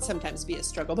stocked can sometimes be a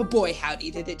struggle, but boy, howdy,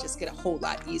 did it just get a whole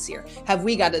lot easier. Have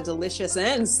we got a delicious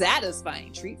and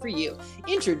satisfying treat for you?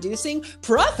 Introducing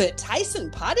Prophet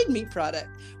Tyson Potted Meat product.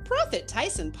 Prophet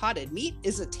Tyson Potted Meat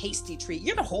is a tasty treat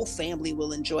your whole family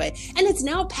will enjoy, and it's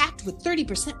now packed with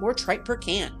 30% more tripe per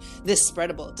can. This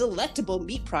spreadable, delectable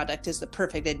meat product is the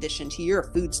perfect addition to your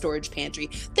food storage pantry,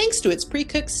 thanks to its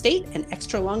pre-cooked state and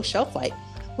extra long shelf life,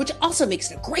 which also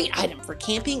makes it a great item for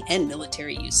camping and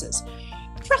military uses.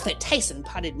 Prophet Tyson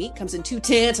Potted Meat comes in 2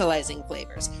 tantalizing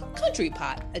flavors. Country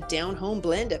Pot, a down-home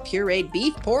blend of pureed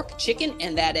beef, pork, chicken,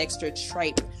 and that extra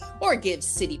tripe. Or give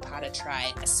City Pot a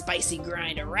try, a spicy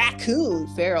grind of raccoon,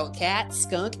 feral cat,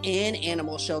 skunk, and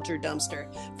animal shelter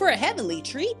dumpster. For a heavenly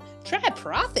treat, try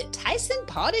Prophet Tyson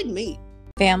Potted Meat.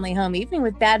 Family Home Evening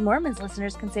with Bad Mormons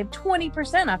listeners can save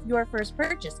 20% off your first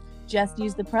purchase. Just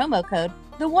use the promo code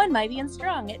The One Mighty and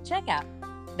Strong at checkout.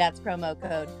 That's promo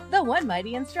code The One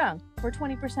Mighty and Strong for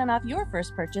 20% off your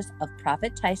first purchase of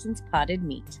Prophet Tyson's Potted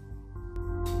Meat.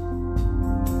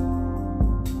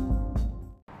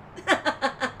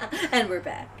 And we're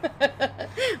back.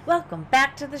 Welcome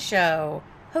back to the show.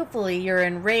 Hopefully you're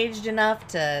enraged enough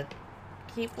to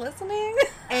keep listening.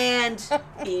 And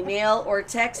email or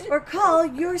text or call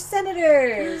your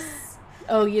senators.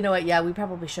 Oh, you know what? Yeah, we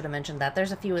probably should have mentioned that.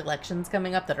 There's a few elections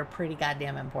coming up that are pretty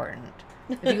goddamn important.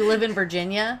 If you live in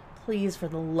Virginia, please, for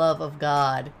the love of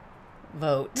God,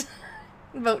 vote.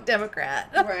 Vote Democrat.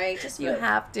 Right. Just You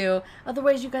have to.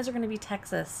 Otherwise, you guys are going to be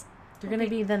Texas. You're going to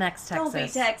be the next Texas. Don't be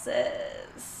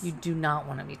Texas. You do not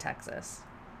want to be Texas.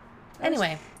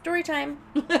 Anyway, story time.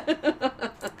 Go ahead.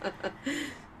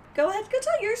 Go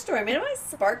tell your story. Maybe it might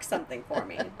spark something for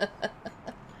me.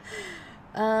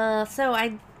 So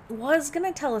I was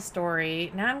going to tell a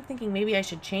story. Now I'm thinking maybe I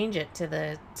should change it to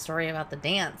the story about the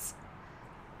dance.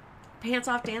 Pants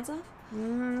off, dance off?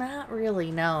 Not really,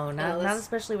 no. Not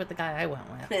especially with the guy I went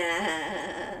with.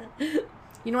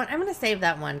 You know what? I'm going to save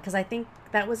that one because I think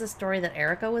that was a story that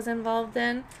Erica was involved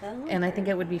in. Oh, and I think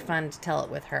it would be fun to tell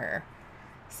it with her.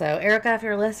 So, Erica, if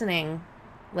you're listening,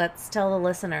 let's tell the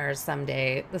listeners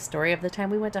someday the story of the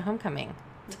time we went to homecoming.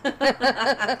 But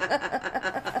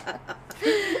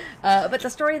the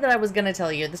story that I was going to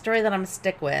tell you, the story that I'm going to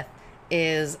stick with,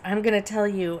 is I'm going to tell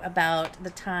you about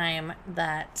the time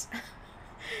that...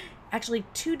 Actually,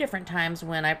 2 different times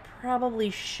when I probably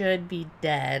should be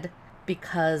dead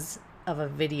because of a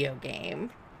video game.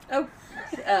 Oh,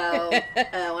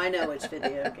 I know which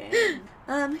video game.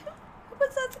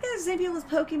 What's that guy's name? Was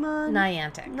Pokemon?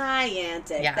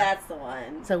 Niantic. Yeah. That's the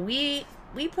one. So we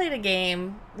played a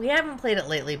game. We haven't played it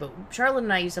lately, but Charlotte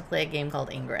and I used to play a game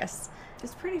called Ingress.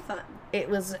 It's pretty fun. It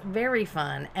was very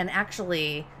fun, and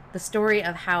actually, the story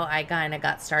of how I kind of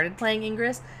got started playing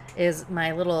Ingress is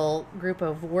my little group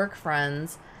of work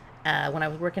friends. When I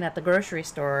was working at the grocery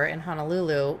store in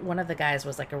Honolulu, one of the guys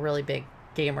was like a really big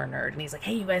gamer nerd, and he's like,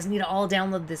 hey, you guys need to all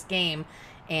download this game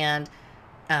and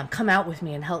come out with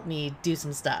me and help me do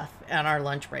some stuff on our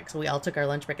lunch break. So we all took our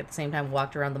lunch break at the same time,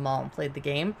 walked around the mall and played the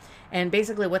game. And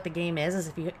basically what the game is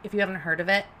if you haven't heard of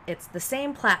it, it's the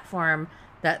same platform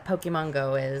that Pokemon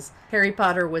Go is. Harry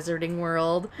Potter Wizarding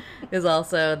World is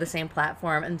also the same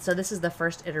platform. And so this is the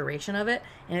first iteration of it.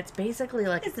 And it's basically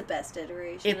like... It's the best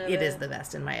iteration of it. It is the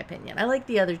best, in my opinion. I like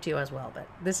the other 2 as well, but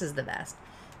this is the best.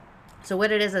 So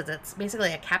what it is it's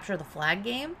basically a capture the flag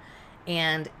game.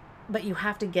 But you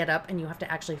have to get up and you have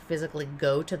to actually physically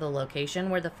go to the location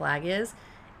where the flag is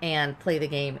and play the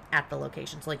game at the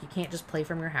location. So like you can't just play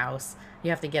from your house.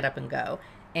 You have to get up and go.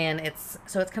 And it's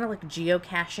kind of like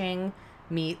geocaching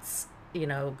meets,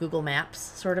 Google Maps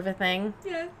sort of a thing.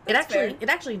 Yeah, it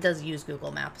actually does use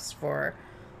Google Maps for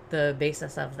the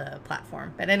basis of the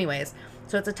platform. But anyways,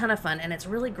 so it's a ton of fun, and it's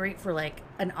really great for like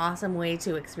an awesome way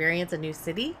to experience a new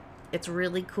city. It's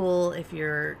really cool if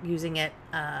you're using it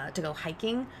to go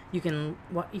hiking. You can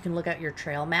look at your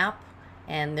trail map,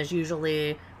 and there's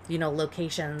usually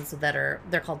locations they're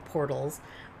called portals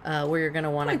where you're going to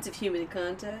want to... Points of human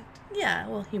contact. Yeah,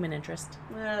 well, human interest.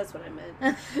 Well, that's what I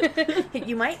meant.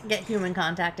 You might get human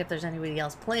contact if there's anybody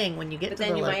else playing when you get to the... But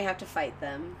then you might have to fight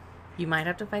them. You might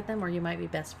have to fight them, or you might be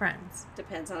best friends.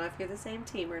 Depends on if you're the same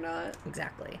team or not.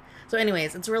 Exactly. So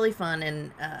anyways, it's really fun,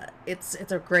 and it's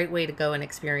a great way to go and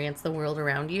experience the world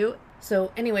around you.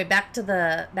 So anyway, back to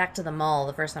the mall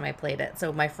the first time I played it.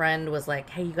 So my friend was like,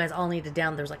 hey, you guys all need to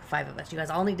there was like 5 of us. You guys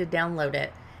all need to download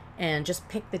it and just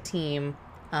pick the team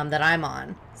that I'm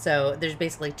on. So there's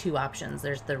basically 2 options.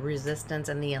 There's the Resistance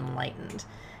and the Enlightened.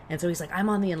 And so he's like, I'm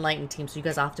on the Enlightened team, so you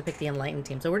guys all have to pick the Enlightened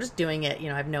team. So we're just doing it. You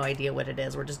know, I have no idea what it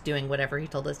is. We're just doing whatever he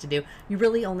told us to do. You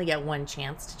really only get one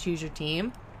chance to choose your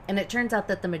team. And it turns out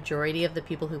that the majority of the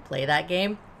people who play that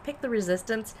game pick the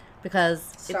Resistance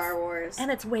because Star Wars. And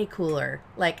it's way cooler.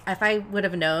 Like, if I would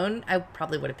have known, I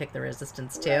probably would have picked the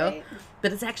Resistance too. Right.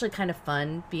 But it's actually kind of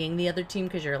fun being the other team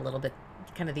because you're a little bit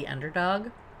kind of the underdog.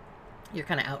 You're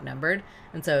kind of outnumbered.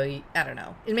 And so, I don't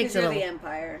know. It makes it You're the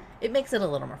Empire. It makes it a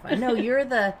little more fun. No, you're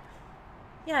the...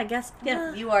 Yeah, I guess...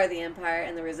 Yeah, you are the Empire,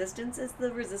 and the Resistance is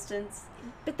the Resistance.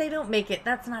 But they don't make it...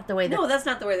 That's not the way that... No, that's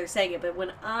not the way they're saying it, but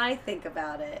when I think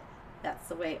about it, that's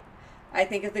the way... I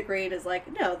think of the Green as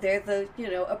like, no, they're the,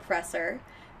 oppressor,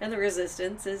 and the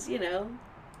Resistance is,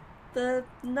 the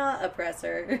not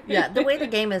oppressor. Yeah, the way the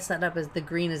game is set up is the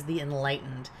Green is the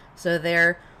Enlightened. So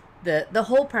they're... The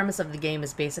whole premise of the game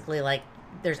is basically like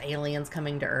there's aliens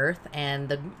coming to Earth,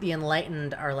 and the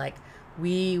Enlightened are like,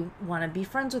 we want to be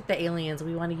friends with the aliens.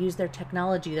 We want to use their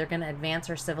technology. They're going to advance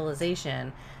our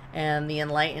civilization. And the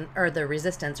Enlightened or the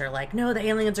Resistance are like, no, the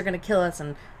aliens are going to kill us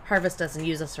and harvest us and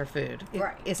use us for food.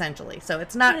 Right. Essentially. So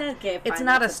it's not it's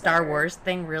not a Star Wars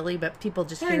thing really, but people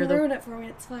just hear ruin it for me.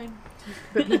 It's fine.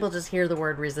 But people just hear the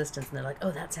word Resistance and they're like,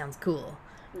 oh, that sounds cool.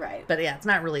 Right. But yeah, it's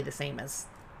not really the same as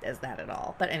that at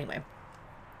all. But anyway.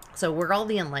 So we're all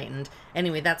the Enlightened.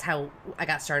 Anyway, that's how I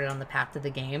got started on the path to the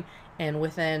game. And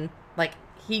within,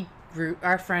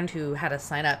 our friend who had us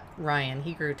sign up, Ryan,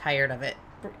 he grew tired of it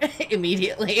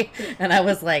immediately. And I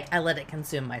was like, I let it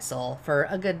consume my soul for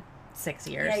a good 6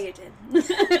 years. Yeah, you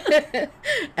did.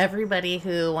 Everybody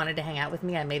who wanted to hang out with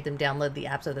me, I made them download the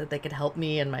app so that they could help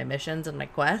me in my missions and my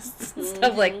quests and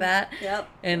stuff like that. Yep.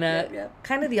 And Yep.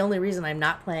 kind of the only reason I'm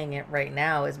not playing it right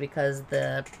now is because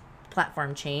the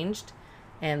platform changed.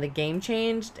 And the game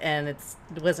changed, and it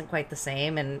wasn't quite the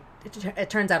same. And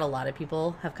it turns out a lot of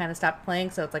people have kind of stopped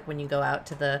playing. So it's like when you go out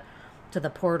to the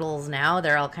portals now,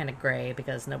 they're all kind of gray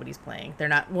because nobody's playing. They're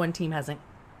not. One team hasn't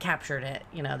captured it.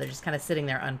 They're just kind of sitting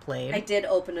there unplayed. I did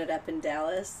open it up in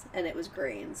Dallas, and it was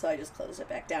green, so I just closed it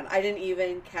back down. I didn't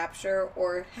even capture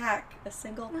or hack a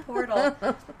single portal,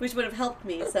 which would have helped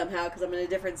me somehow because I'm in a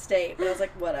different state. But I was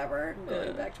like, whatever, I'm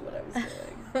going back to what I was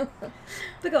doing.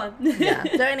 But go on. Yeah.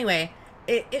 So anyway.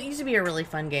 It used to be a really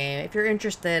fun game. If you're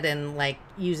interested in,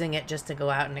 using it just to go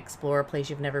out and explore a place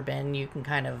you've never been, you can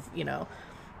kind of,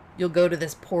 you'll go to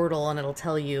this portal and it'll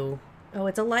tell you, oh,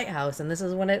 it's a lighthouse and this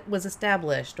is when it was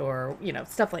established or,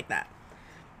 stuff like that.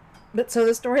 But so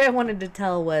the story I wanted to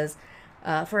tell was,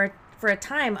 for a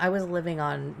time I was living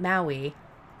on Maui,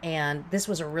 and this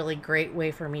was a really great way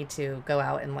for me to go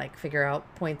out and figure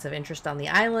out points of interest on the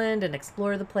island and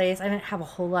explore the place. I didn't have a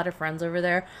whole lot of friends over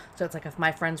there. So it's like if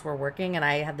my friends were working and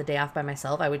I had the day off by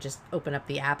myself, I would just open up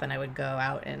the app and I would go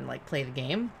out and play the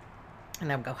game.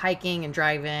 And I would go hiking and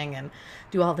driving and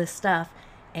do all this stuff.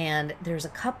 And there's a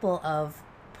couple of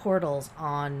portals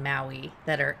on Maui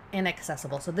that are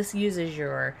inaccessible. So this uses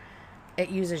your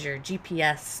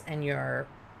GPS and your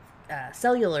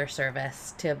cellular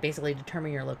service to basically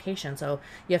determine your location. So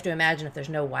you have to imagine if there's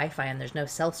no Wi-Fi and there's no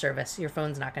cell service, your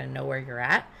phone's not going to know where you're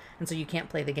at. And so you can't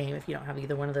play the game if you don't have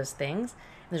either one of those things.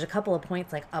 And there's a couple of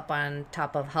points up on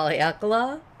top of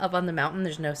Haleakala, up on the mountain.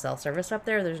 There's no cell service up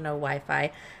there. There's no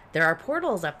Wi-Fi. There are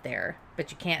portals up there,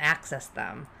 but you can't access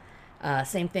them.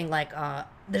 Same thing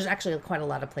there's actually quite a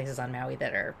lot of places on Maui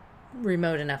that are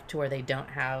remote enough to where they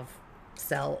don't have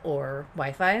cell or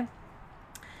Wi-Fi.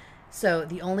 So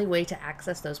the only way to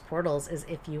access those portals is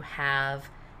if you have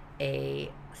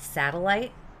a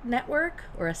satellite network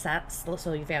or so if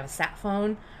you have a sat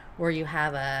phone or you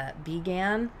have a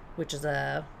BGAN, which is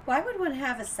a... Why would one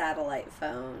have a satellite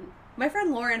phone? My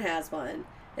friend Lauren has one.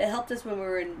 It helped us when we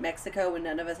were in Mexico when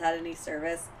none of us had any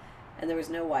service and there was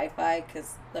no Wi-Fi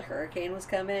because the hurricane was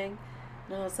coming.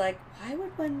 And I was like, why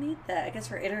would one need that? I guess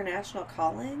for international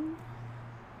calling?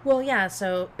 Well, yeah,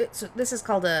 so this is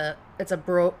called a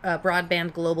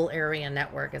broadband global area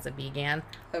network as a BGAN.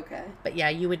 Okay. But yeah,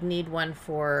 you would need one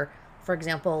for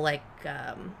example,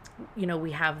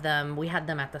 we had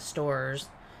them at the stores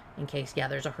in case,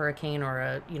 there's a hurricane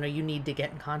or you need to get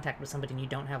in contact with somebody and you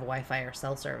don't have Wi-Fi or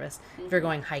cell service. Mm-hmm. If you're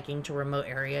going hiking to a remote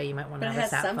area, you might want to have a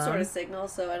sat phone. But it has some sort of signal,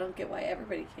 so I don't get why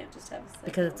everybody can't just have a signal.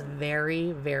 Because it's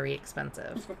very, very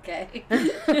expensive. Okay.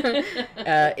 The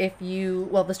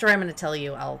story I'm going to tell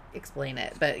you, I'll explain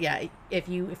it. But yeah, if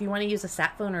you want to use a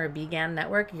sat phone or a BGAN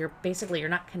network, you're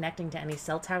not connecting to any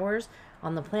cell towers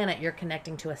on the planet. You're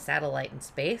connecting to a satellite in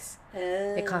space.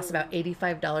 Oh. It costs about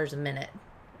 $85 a minute.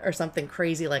 Or something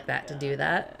crazy like that to do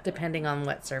that, depending on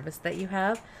what service that you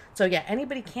have. So yeah,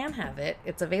 anybody can have it.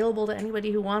 It's available to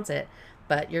anybody who wants it.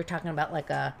 But you're talking about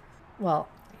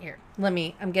here,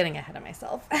 I'm getting ahead of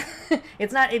myself.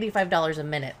 It's not $85 a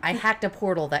minute. I hacked a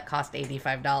portal that cost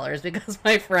 $85 because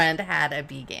my friend had a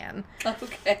BGAN.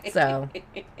 Okay. So,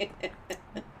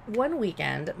 one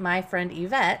weekend, my friend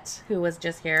Yvette, who was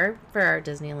just here for our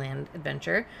Disneyland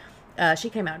adventure, she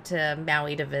came out to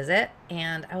Maui to visit,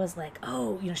 and I was like,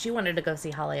 oh, she wanted to go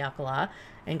see Haleakala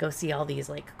and go see all these,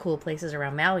 like, cool places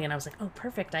around Maui, and I was like, oh,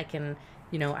 perfect, I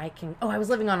was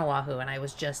living on Oahu, and I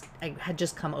had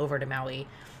just come over to Maui.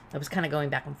 I was kind of going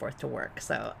back and forth to work,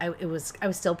 so I was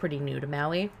still pretty new to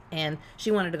Maui, and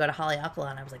she wanted to go to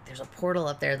Haleakala, and I was like, there's a portal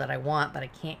up there that I want, but I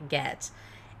can't get,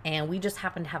 and we just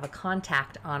happened to have a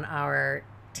contact on our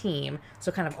team,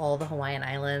 so kind of all the Hawaiian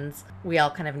Islands, we all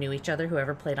kind of knew each other,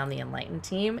 whoever played on the Enlightened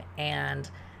team, and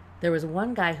there was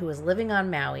one guy who was living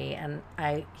on Maui, and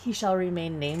he shall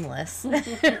remain nameless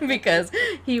because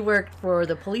he worked for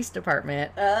the police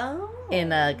department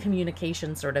in a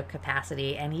communication sort of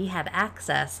capacity, and he had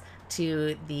access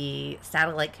to the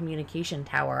satellite communication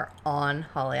tower on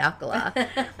Haleakala.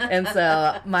 And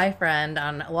so my friend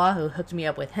on Oahu hooked me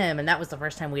up with him, and that was the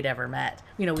first time we'd ever met.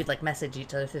 We'd like message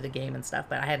each other through the game and stuff,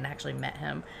 but I hadn't actually met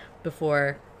him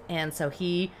before. And so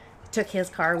he took his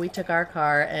car, we took our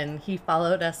car, and he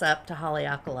followed us up to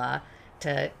Haleakala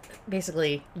to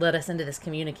basically let us into this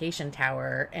communication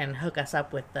tower and hook us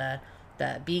up with the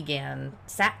BGAN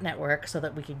SAT network so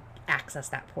that we could access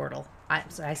that portal.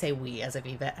 So I say we as if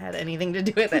Yvette had anything to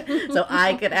do with it. So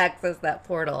I could access that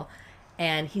portal.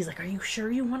 And he's like, are you sure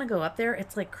you want to go up there?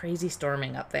 It's like crazy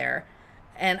storming up there.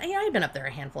 And I've been up there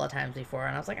a handful of times before,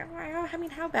 and I was like, I mean,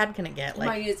 how bad can it get?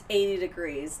 Like, it's 80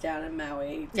 degrees down in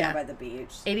Maui, down by the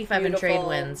beach. 85 in trade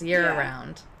winds year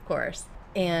round, of course.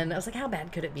 And I was like, how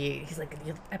bad could it be? He's like,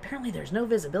 apparently there's no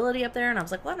visibility up there. And I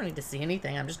was like, well, I don't need to see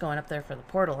anything. I'm just going up there for the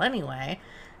portal anyway.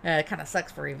 It kind of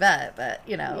sucks for Yvette, but,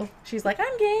 she's like,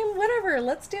 I'm game, whatever,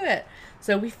 let's do it.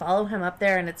 So we follow him up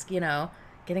there, and it's,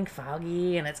 getting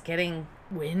foggy, and it's getting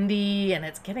windy, and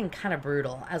it's getting kind of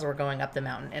brutal as we're going up the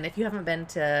mountain. And if you haven't been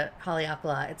to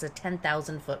Haleakala, it's a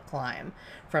 10,000 foot climb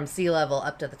from sea level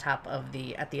up to the top at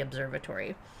the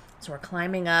observatory. So we're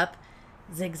climbing up,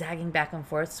 zigzagging back and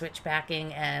forth,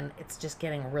 switchbacking, and it's just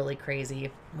getting really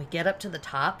crazy. We get up to the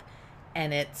top,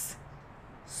 and it's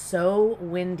so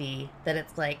windy that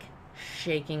it's like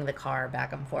shaking the car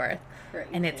back and forth. Crazy.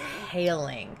 And it's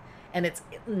hailing, and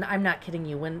I'm not kidding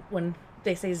you, when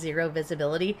they say zero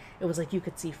visibility, it was like you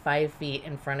could see 5 feet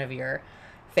in front of your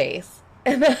face.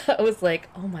 And I was like,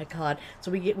 oh my God.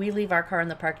 So we leave our car in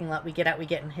the parking lot, we get out, we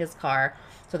get in his car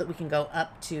so that we can go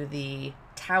up to the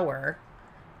tower.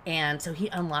 And so he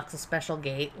unlocks a special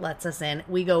gate, lets us in.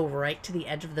 We go right to the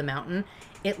edge of the mountain.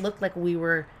 It looked like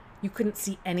you couldn't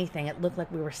see anything. It looked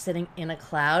like we were sitting in a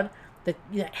cloud. The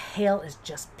hail is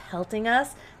just pelting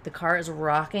us. The car is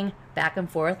rocking back and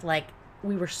forth like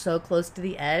we were so close to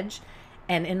the edge.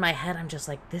 And in my head, I'm just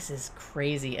like, this is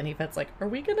crazy. And Yvette's like, are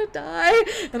we going to die?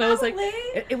 And I was like,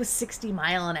 it was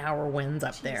 60-mile-an-hour winds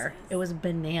up there. It was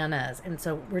bananas. And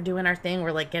so we're doing our thing.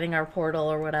 We're like getting our portal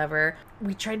or whatever.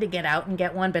 We tried to get out and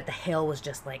get one, but the hail was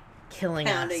just like killing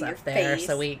us up there.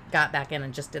 So we got back in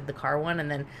and just did the car one,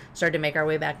 and then started to make our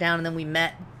way back down. And then we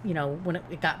met, when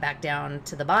it got back down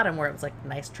to the bottom where it was like a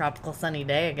nice tropical sunny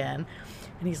day again.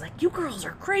 And he's like, you girls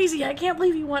are crazy. I can't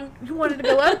believe you wanted to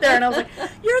go up there. And I was like,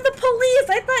 you're the police.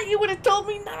 I thought you would have told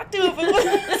me not to if it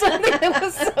was something that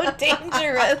was so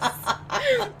dangerous.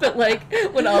 But like,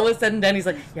 when all was said and done, he's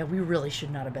like, yeah, we really should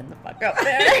not have been the fuck up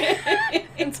there.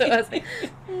 And so I was like,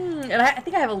 And I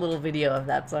think I have a little video of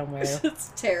that somewhere.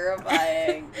 It's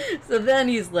terrifying. So then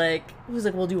he was like,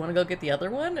 well, do you want to go get the other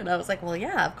one? And I was like, well,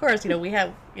 yeah, of course. We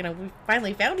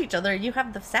finally found each other. You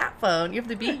have the sat phone. You have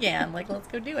the BGAN. Like, let's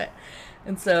go do it.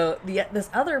 And so this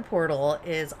other portal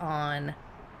is on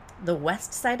the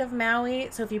west side of Maui.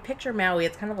 So if you picture Maui,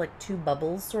 it's kind of like two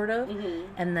bubbles, sort of.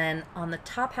 Mm-hmm. And then on the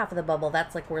top half of the bubble,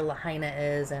 that's like where Lahaina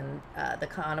is and the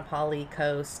Ka'anapali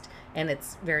coast. And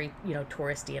it's very,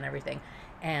 touristy and everything.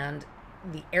 And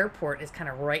the airport is kind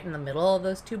of right in the middle of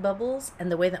those two bubbles.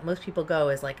 And the way that most people go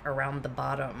is like around the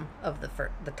bottom of the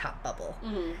top bubble.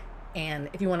 Mm-hmm. And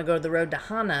if you want to go to the road to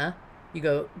Hana, you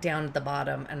go down at the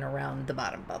bottom and around the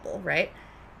bottom bubble, right?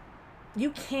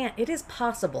 It is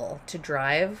possible to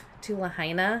drive to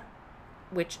Lahaina,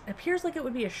 which appears like it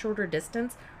would be a shorter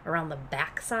distance around the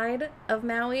backside of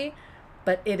Maui,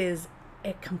 but it is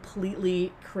a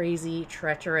completely crazy,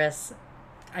 treacherous,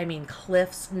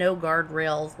 cliffs, no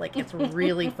guardrails, like it's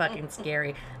really fucking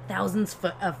scary. Thousands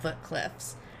of foot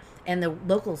cliffs. And the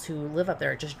locals who live up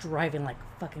there are just driving like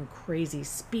fucking crazy,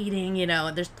 speeding,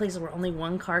 There's places where only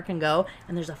one car can go,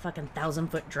 and there's a fucking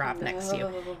 1,000-foot drop next to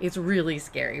you. It's really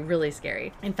scary, really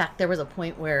scary. In fact, there was a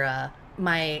point where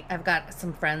I've got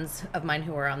some friends of mine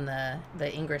who are on the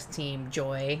Ingress team,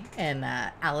 Joy and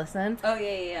Allison. Oh,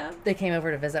 yeah. They came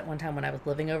over to visit one time when I was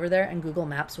living over there, and Google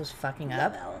Maps was fucking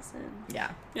Love up. Allison.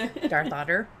 Yeah. Darth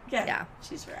Otter. Yeah.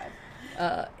 She's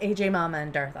rad. AJ Mama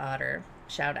and Darth Otter.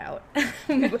 Shout out.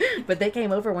 But they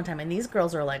came over one time, and these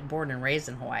girls are like born and raised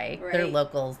in Hawaii. Right. They're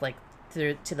locals, like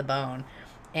to the bone.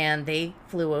 And they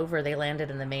flew over, they landed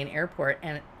in the main airport,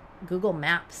 and Google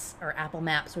Maps or Apple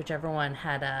Maps, whichever one,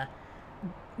 had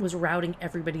was routing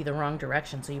everybody the wrong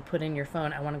direction. So you put in your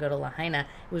phone, I want to go to Lahaina.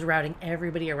 It was routing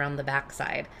everybody around the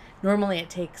backside. Normally it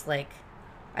takes like,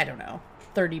 I don't know,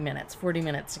 30 minutes, 40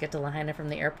 minutes to get to Lahaina from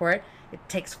the airport. It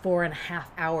takes 4.5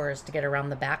 hours to get around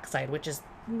the backside, which is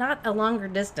not a longer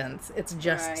distance. It's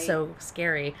just so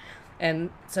scary.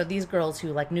 And so these girls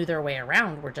who like knew their way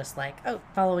around were just like, oh,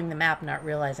 following the map, not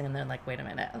realizing, and then like, wait a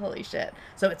minute, holy shit.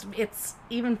 So it's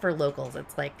even for locals,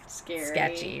 it's like scary,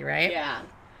 sketchy, right? Yeah.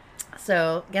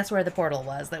 So guess where the portal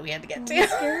was that we had to get to? The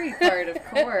scary part, of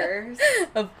course.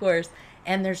 Of course.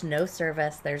 And there's no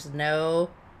service. There's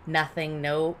nothing.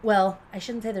 Well, I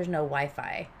shouldn't say there's no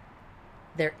Wi-Fi.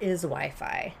 There is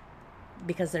Wi-Fi.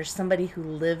 Because there's somebody who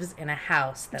lives in a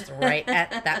house that's right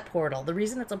at that portal. The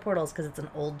reason it's a portal is because it's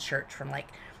an old church from like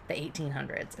the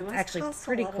 1800s. It's actually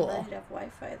pretty cool. Of money to have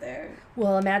Wi-Fi there.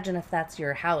 Well, imagine if that's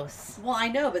your house. Well, I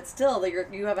know, but still,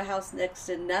 you have a house next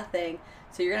to nothing,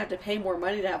 so you're gonna have to pay more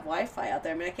money to have Wi-Fi out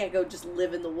there. I mean, I can't go just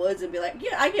live in the woods and be like,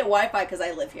 yeah, I get Wi-Fi because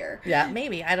I live here. Yeah,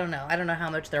 maybe. I don't know. I don't know how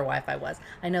much their Wi-Fi was.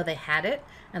 I know they had it,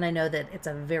 and I know that it's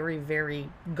a very, very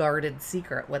guarded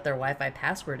secret what their Wi-Fi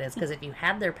password is, because if you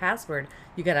had their password,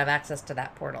 you could have access to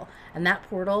that portal. And that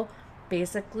portal,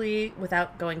 basically,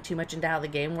 without going too much into how the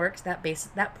game works, that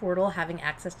portal, having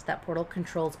access to that portal,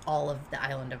 controls all of the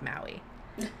island of Maui.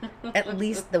 At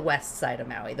least the west side of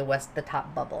Maui, the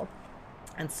top bubble.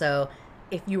 And so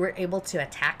if you were able to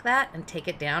attack that and take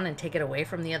it down and take it away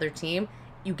from the other team,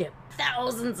 you get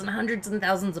thousands and hundreds and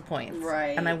thousands of points.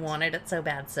 Right. And I wanted it so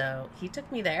bad, so he took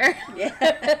me there.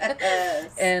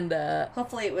 Yes. And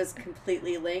hopefully it was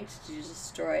completely linked. Did you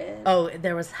destroy it? Oh,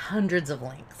 there was hundreds of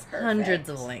links. Perfect. Hundreds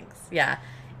of links. Yeah.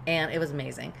 And it was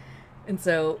amazing. And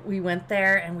so we went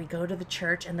there and we go to the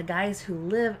church, and the guy who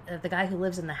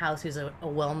lives in the house, who's a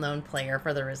well-known player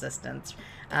for the Resistance,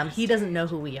 he doesn't know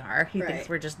who we are. He thinks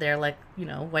we're just there like,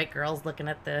 white girls looking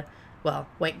at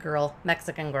white girl,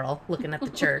 Mexican girl looking at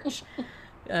the church.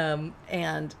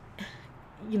 And,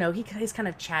 he's kind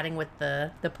of chatting with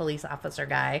the police officer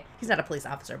guy. He's not a police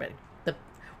officer, but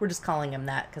we're just calling him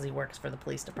that because he works for the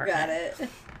police department. Got it.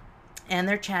 And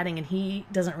they're chatting, and he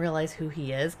doesn't realize who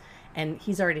he is. And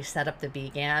he's already set up the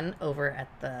beacon over at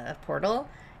the portal.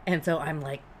 And so I'm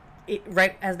like,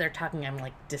 right as they're talking, I'm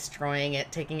like destroying it,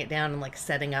 taking it down, and like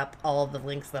setting up all of the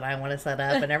links that I want to set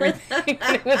up and everything.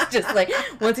 And it was just like,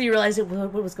 once he realized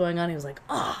what was going on, he was like,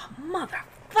 oh, motherfucker.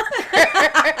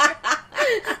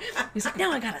 He's like,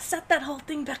 now I gotta set that whole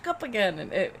thing back up again.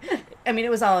 And it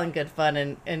was all in good fun,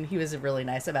 and he was really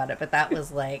nice about it. But that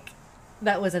was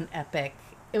an epic.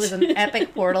 It was an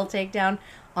epic portal takedown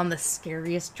on the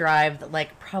scariest drive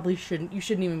that you shouldn't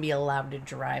even be allowed to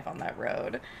drive on that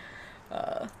road.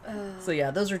 So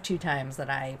yeah, those are 2 times that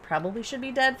I probably should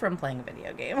be dead from playing a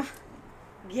video game.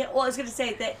 Yeah, well, I was going to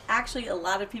say that actually a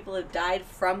lot of people have died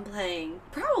from playing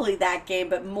probably that game,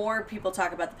 but more people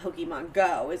talk about the Pokemon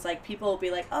Go. It's like people will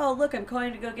be like, oh, look, I'm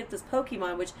going to go get this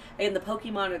Pokemon, which, again, the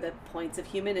Pokemon are the points of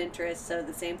human interest, so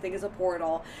the same thing as a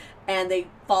portal, and they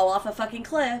fall off a fucking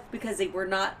cliff because they were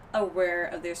not aware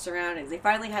of their surroundings. They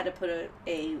finally had to put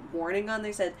a warning on.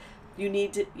 They said, you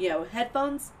need to,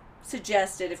 headphones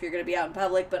suggested if you're going to be out in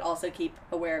public, but also keep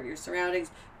aware of your surroundings.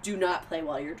 Do not play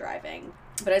while you're driving.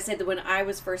 But I said that when I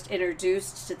was first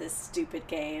introduced to this stupid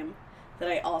game that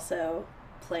I also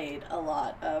played a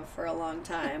lot of for a long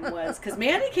time was because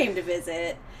Mandy came to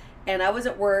visit, and I was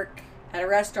at work at a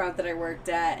restaurant that I worked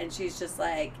at, and she's just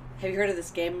like, have you heard of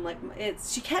this game? I'm like,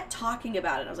 she kept talking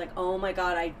about it. I was like, oh my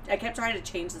God. I kept trying to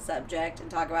change the subject and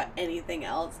talk about anything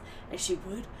else, and she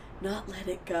would not let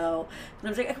it go. And I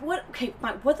was like, what? Okay,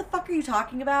 fine. What the fuck are you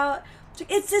talking about? She's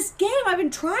like, it's this game. I've been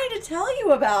trying to tell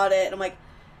you about it. And I'm like,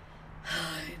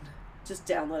 just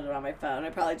download it on my phone.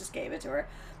 I probably just gave it to her.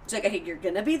 She's like, hey, you're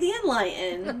gonna be the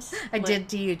enlightened. I did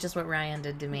to you just what Ryan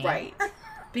did to me. Right.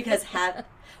 Because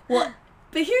but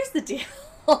here's the deal.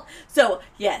 So,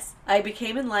 yes, I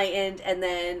became enlightened, and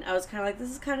then I was kind of like,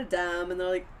 this is kind of dumb, and they're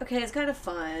like, okay, it's kind of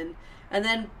fun. And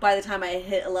then by the time I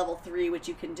hit a level 3, which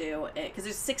you can do, because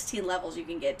there's 16 levels you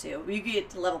can get to, you can get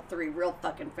to level 3 real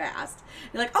fucking fast.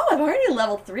 You're like, oh, I'm already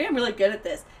level 3, I'm really good at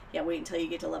this. Yeah, wait until you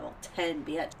get to level 10,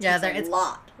 bitch. Yeah, it's a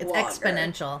lot It's longer.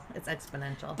 exponential. It's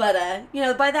exponential.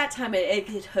 But, by that time, it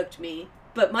hooked me.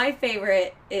 But my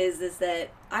favorite is that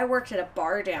I worked at a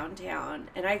bar downtown,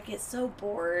 and I'd get so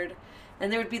bored,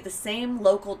 and there would be the same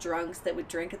local drunks that would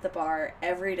drink at the bar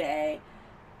every day.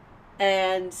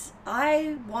 And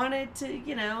I wanted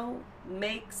to,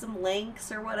 make some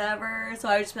links or whatever. So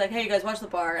I would just be like, hey, you guys, watch the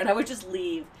bar. And I would just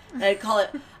leave. And I'd call it,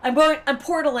 I'm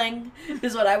portaling,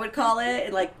 is what I would call it.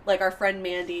 And like our friend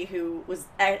Mandy, who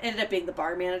ended up being the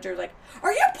bar manager, was like,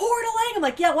 are you portaling? I'm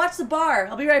like, yeah, watch the bar.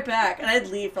 I'll be right back. And I'd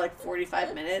leave for like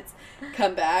 45 minutes,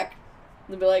 come back,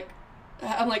 and be like,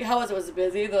 I'm like, how was it? Was it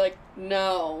busy? They're like,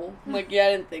 no. I'm like, yeah,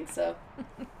 I didn't think so.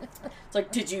 It's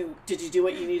like, did you do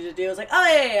what you needed to do? I was like, oh,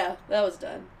 yeah, that was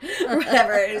done. Or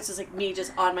whatever. It's just like me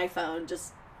just on my phone,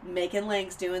 just making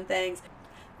links, doing things.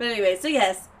 But anyway, so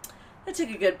yes, that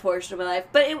took a good portion of my life.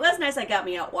 But it was nice. It got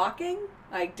me out walking.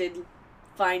 I did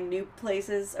find new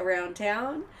places around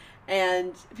town.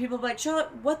 And people were like,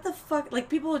 Charlotte, what the fuck? Like,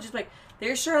 people would just be like,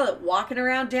 there's Charlotte walking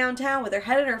around downtown with her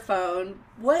head in her phone.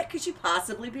 What could she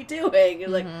possibly be doing?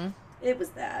 And like, it was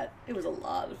that. It was a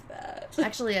lot of that.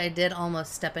 Actually, I did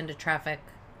almost step into traffic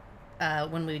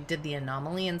when we did the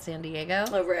Anomaly in San Diego.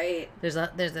 Oh, right. There's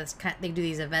this kind. They do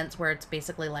these events where it's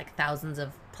basically like thousands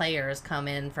of players come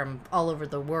in from all over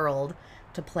the world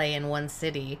to play in one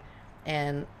city,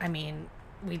 and I mean,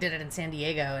 we did it in San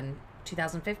Diego in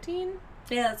 2015.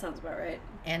 Yeah, that sounds about right.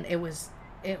 And it was.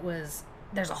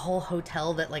 There's a whole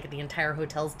hotel that like the entire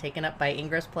hotel's taken up by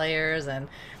Ingress players, and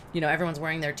everyone's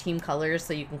wearing their team colors,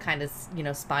 so you can kind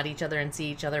of spot each other and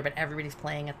see each other, but everybody's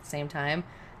playing at the same time.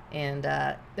 And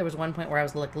there was one point where I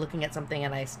was looking at something,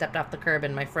 and I stepped off the curb,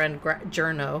 and my friend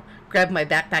Journo grabbed my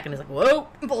backpack and was like, "Whoa!"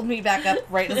 and pulled me back up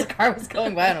right as the car was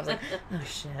going by, and I was like, "Oh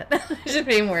shit! I should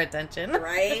pay more attention."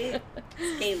 Right?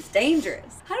 This game's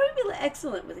dangerous. How do we be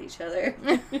excellent with each other,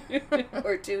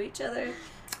 or to each other?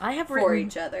 I have for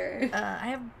each other. I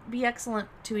have be excellent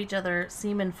to each other.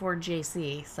 Seaman for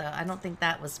JC, so I don't think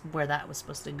that was where that was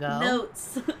supposed to go.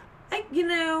 Notes.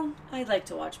 I like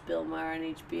to watch Bill Maher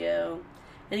on HBO.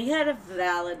 And he had a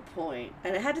valid point.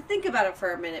 And I had to think about it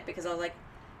for a minute because I was like,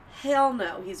 hell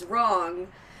no, he's wrong.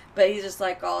 But he's just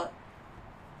like,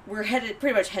 we're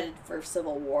pretty much headed for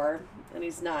civil war. And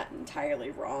he's not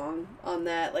entirely wrong on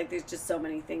that. Like, there's just so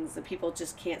many things that people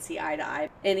just can't see eye to eye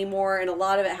anymore. And a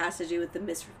lot of it has to do with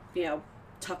the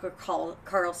Tucker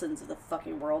Carlsons of the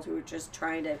fucking world who are just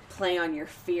trying to play on your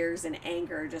fears and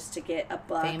anger just to get a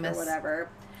buck or whatever.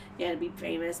 Yeah, to be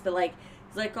famous. But,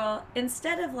 it's like,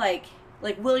 instead of, like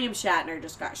William Shatner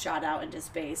just got shot out into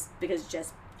space because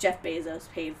Jeff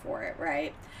Bezos paid for it,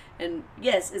 right? And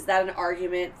yes, is that an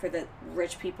argument for that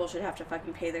rich people should have to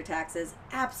fucking pay their taxes?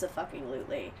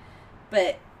 Abso-fucking-lutely.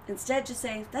 But instead just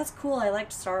say, that's cool, I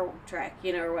liked Star Trek,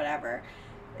 or whatever.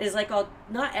 It's like,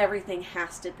 not everything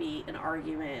has to be an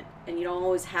argument, and you don't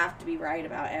always have to be right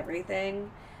about everything.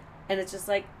 And it's just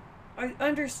like, I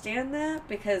understand that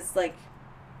because,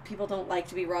 people don't like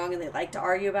to be wrong and they like to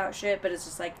argue about shit, but it's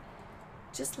just like,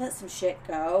 just let some shit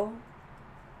go.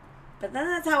 But then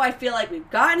that's how I feel like we've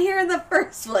gotten here in the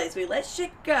first place. We let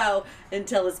shit go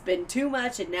until it's been too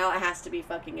much and now it has to be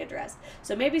fucking addressed.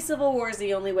 So maybe civil war is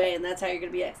the only way, and that's how you're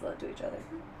going to be excellent to each other.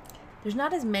 There's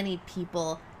not as many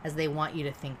people as they want you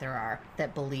to think there are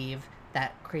that believe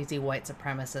that crazy white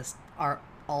supremacists are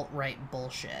alt-right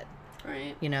bullshit.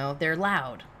 Right. They're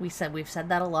loud. We've said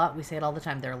that a lot. We say it all the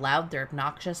time. They're loud, they're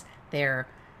obnoxious, they're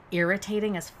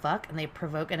irritating as fuck, and they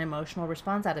provoke an emotional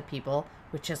response out of people,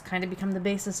 which has kind of become the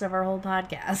basis of our whole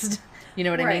podcast. You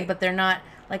know what I mean? But they're not,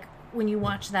 when you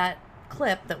watch that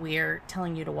clip that we are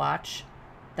telling you to watch,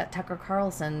 that Tucker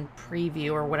Carlson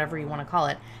preview or whatever you want to call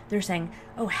it, they're saying,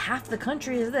 oh, half the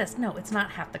country is this. No, it's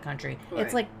not half the country. Right.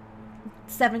 It's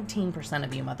 17%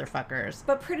 of you motherfuckers.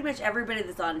 But pretty much everybody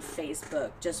that's on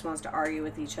Facebook just wants to argue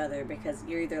with each other because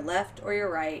you're either left or you're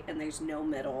right, and there's no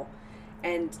middle.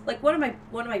 And one of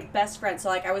my best friends, so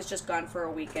I was just gone for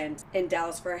a weekend in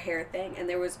Dallas for a hair thing, and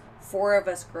there was 4 of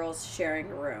us girls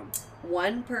sharing a room.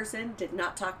 One person did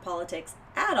not talk politics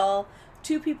at all.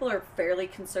 2 people are fairly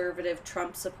conservative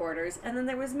Trump supporters, and then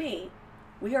there was me.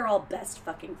 We are all best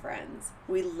fucking friends.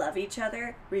 We love each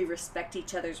other. We respect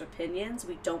each other's opinions.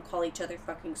 We don't call each other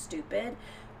fucking stupid,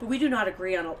 but we do not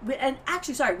agree on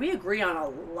we agree on a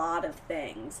lot of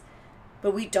things.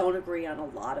 but we don't agree on a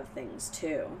lot of things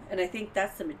too. And I think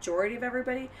that's the majority of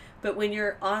everybody. But when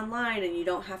you're online and you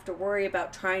don't have to worry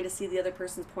about trying to see the other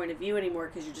person's point of view anymore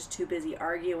because you're just too busy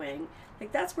arguing,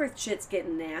 like that's where shit's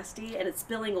getting nasty and it's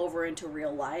spilling over into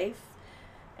real life.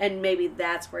 And maybe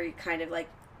that's where you kind of like,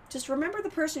 just remember the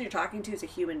person you're talking to is a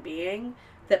human being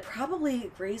that probably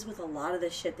agrees with a lot of the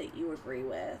shit that you agree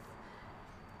with.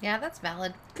 Yeah, that's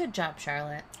valid. Good job,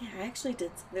 Charlotte. Yeah, I actually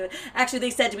did something. Actually, they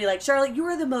said to me, like, Charlotte, you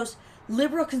are the most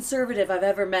liberal conservative I've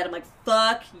ever met. I'm like,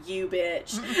 fuck you,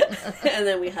 bitch. And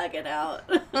then we hug it out.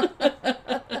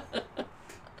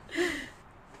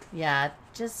 Yeah,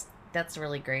 just, that's a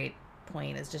really great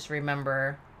point, is just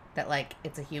remember that, like,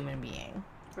 it's a human being.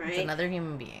 Right? It's another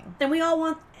human being. And we all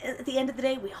want, at the end of the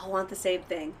day, we all want the same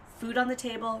thing. Food on the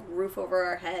table, roof over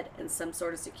our head, and some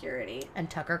sort of security. And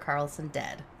Tucker Carlson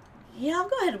dead. Yeah, I'll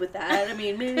go ahead with that. I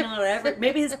mean, maybe not ever.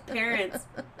 Maybe his parents.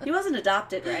 He wasn't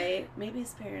adopted, right? Maybe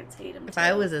his parents hate him. If too.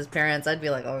 I was his parents, I'd be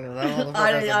like, oh,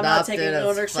 that I'm not taking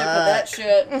ownership of that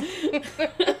shit.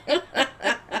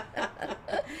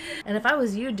 And if I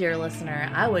was you, dear listener,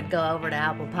 I would go over to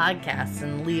Apple Podcasts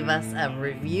and leave us a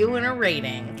review and a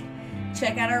rating.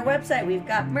 Check out our website. We've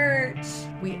got merch.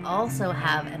 We also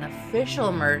have an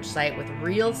official merch site with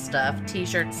real stuff,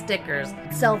 t-shirts, stickers,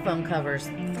 cell phone covers,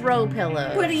 throw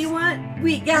pillows. What do you want?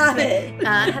 We got it.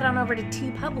 Head on over to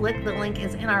TeePublic. The link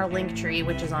is in our link tree,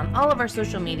 which is on all of our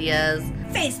social medias.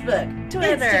 Facebook,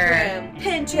 Twitter, Instagram,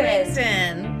 Pinterest,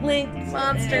 LinkedIn, LinkedIn,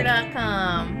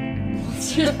 Monster.com.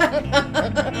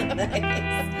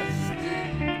 Nice.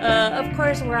 Of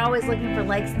course, we're always looking for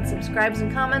likes and subscribes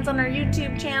and comments on our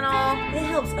YouTube channel. It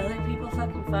helps other people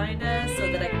fucking find us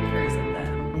so that I can curse at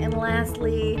them. And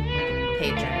lastly,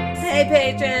 patrons. Hey,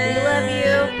 patrons! We love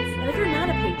you. And if you're not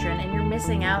a patron and you're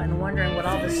missing out and wondering what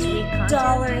all the sweet content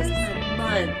 $3 is, a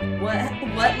month.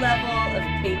 What level of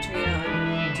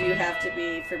Patreon do you have to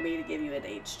be for me to give you an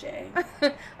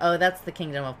HJ? oh, that's the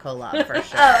Kingdom of Kolob for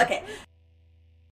sure. Oh, okay.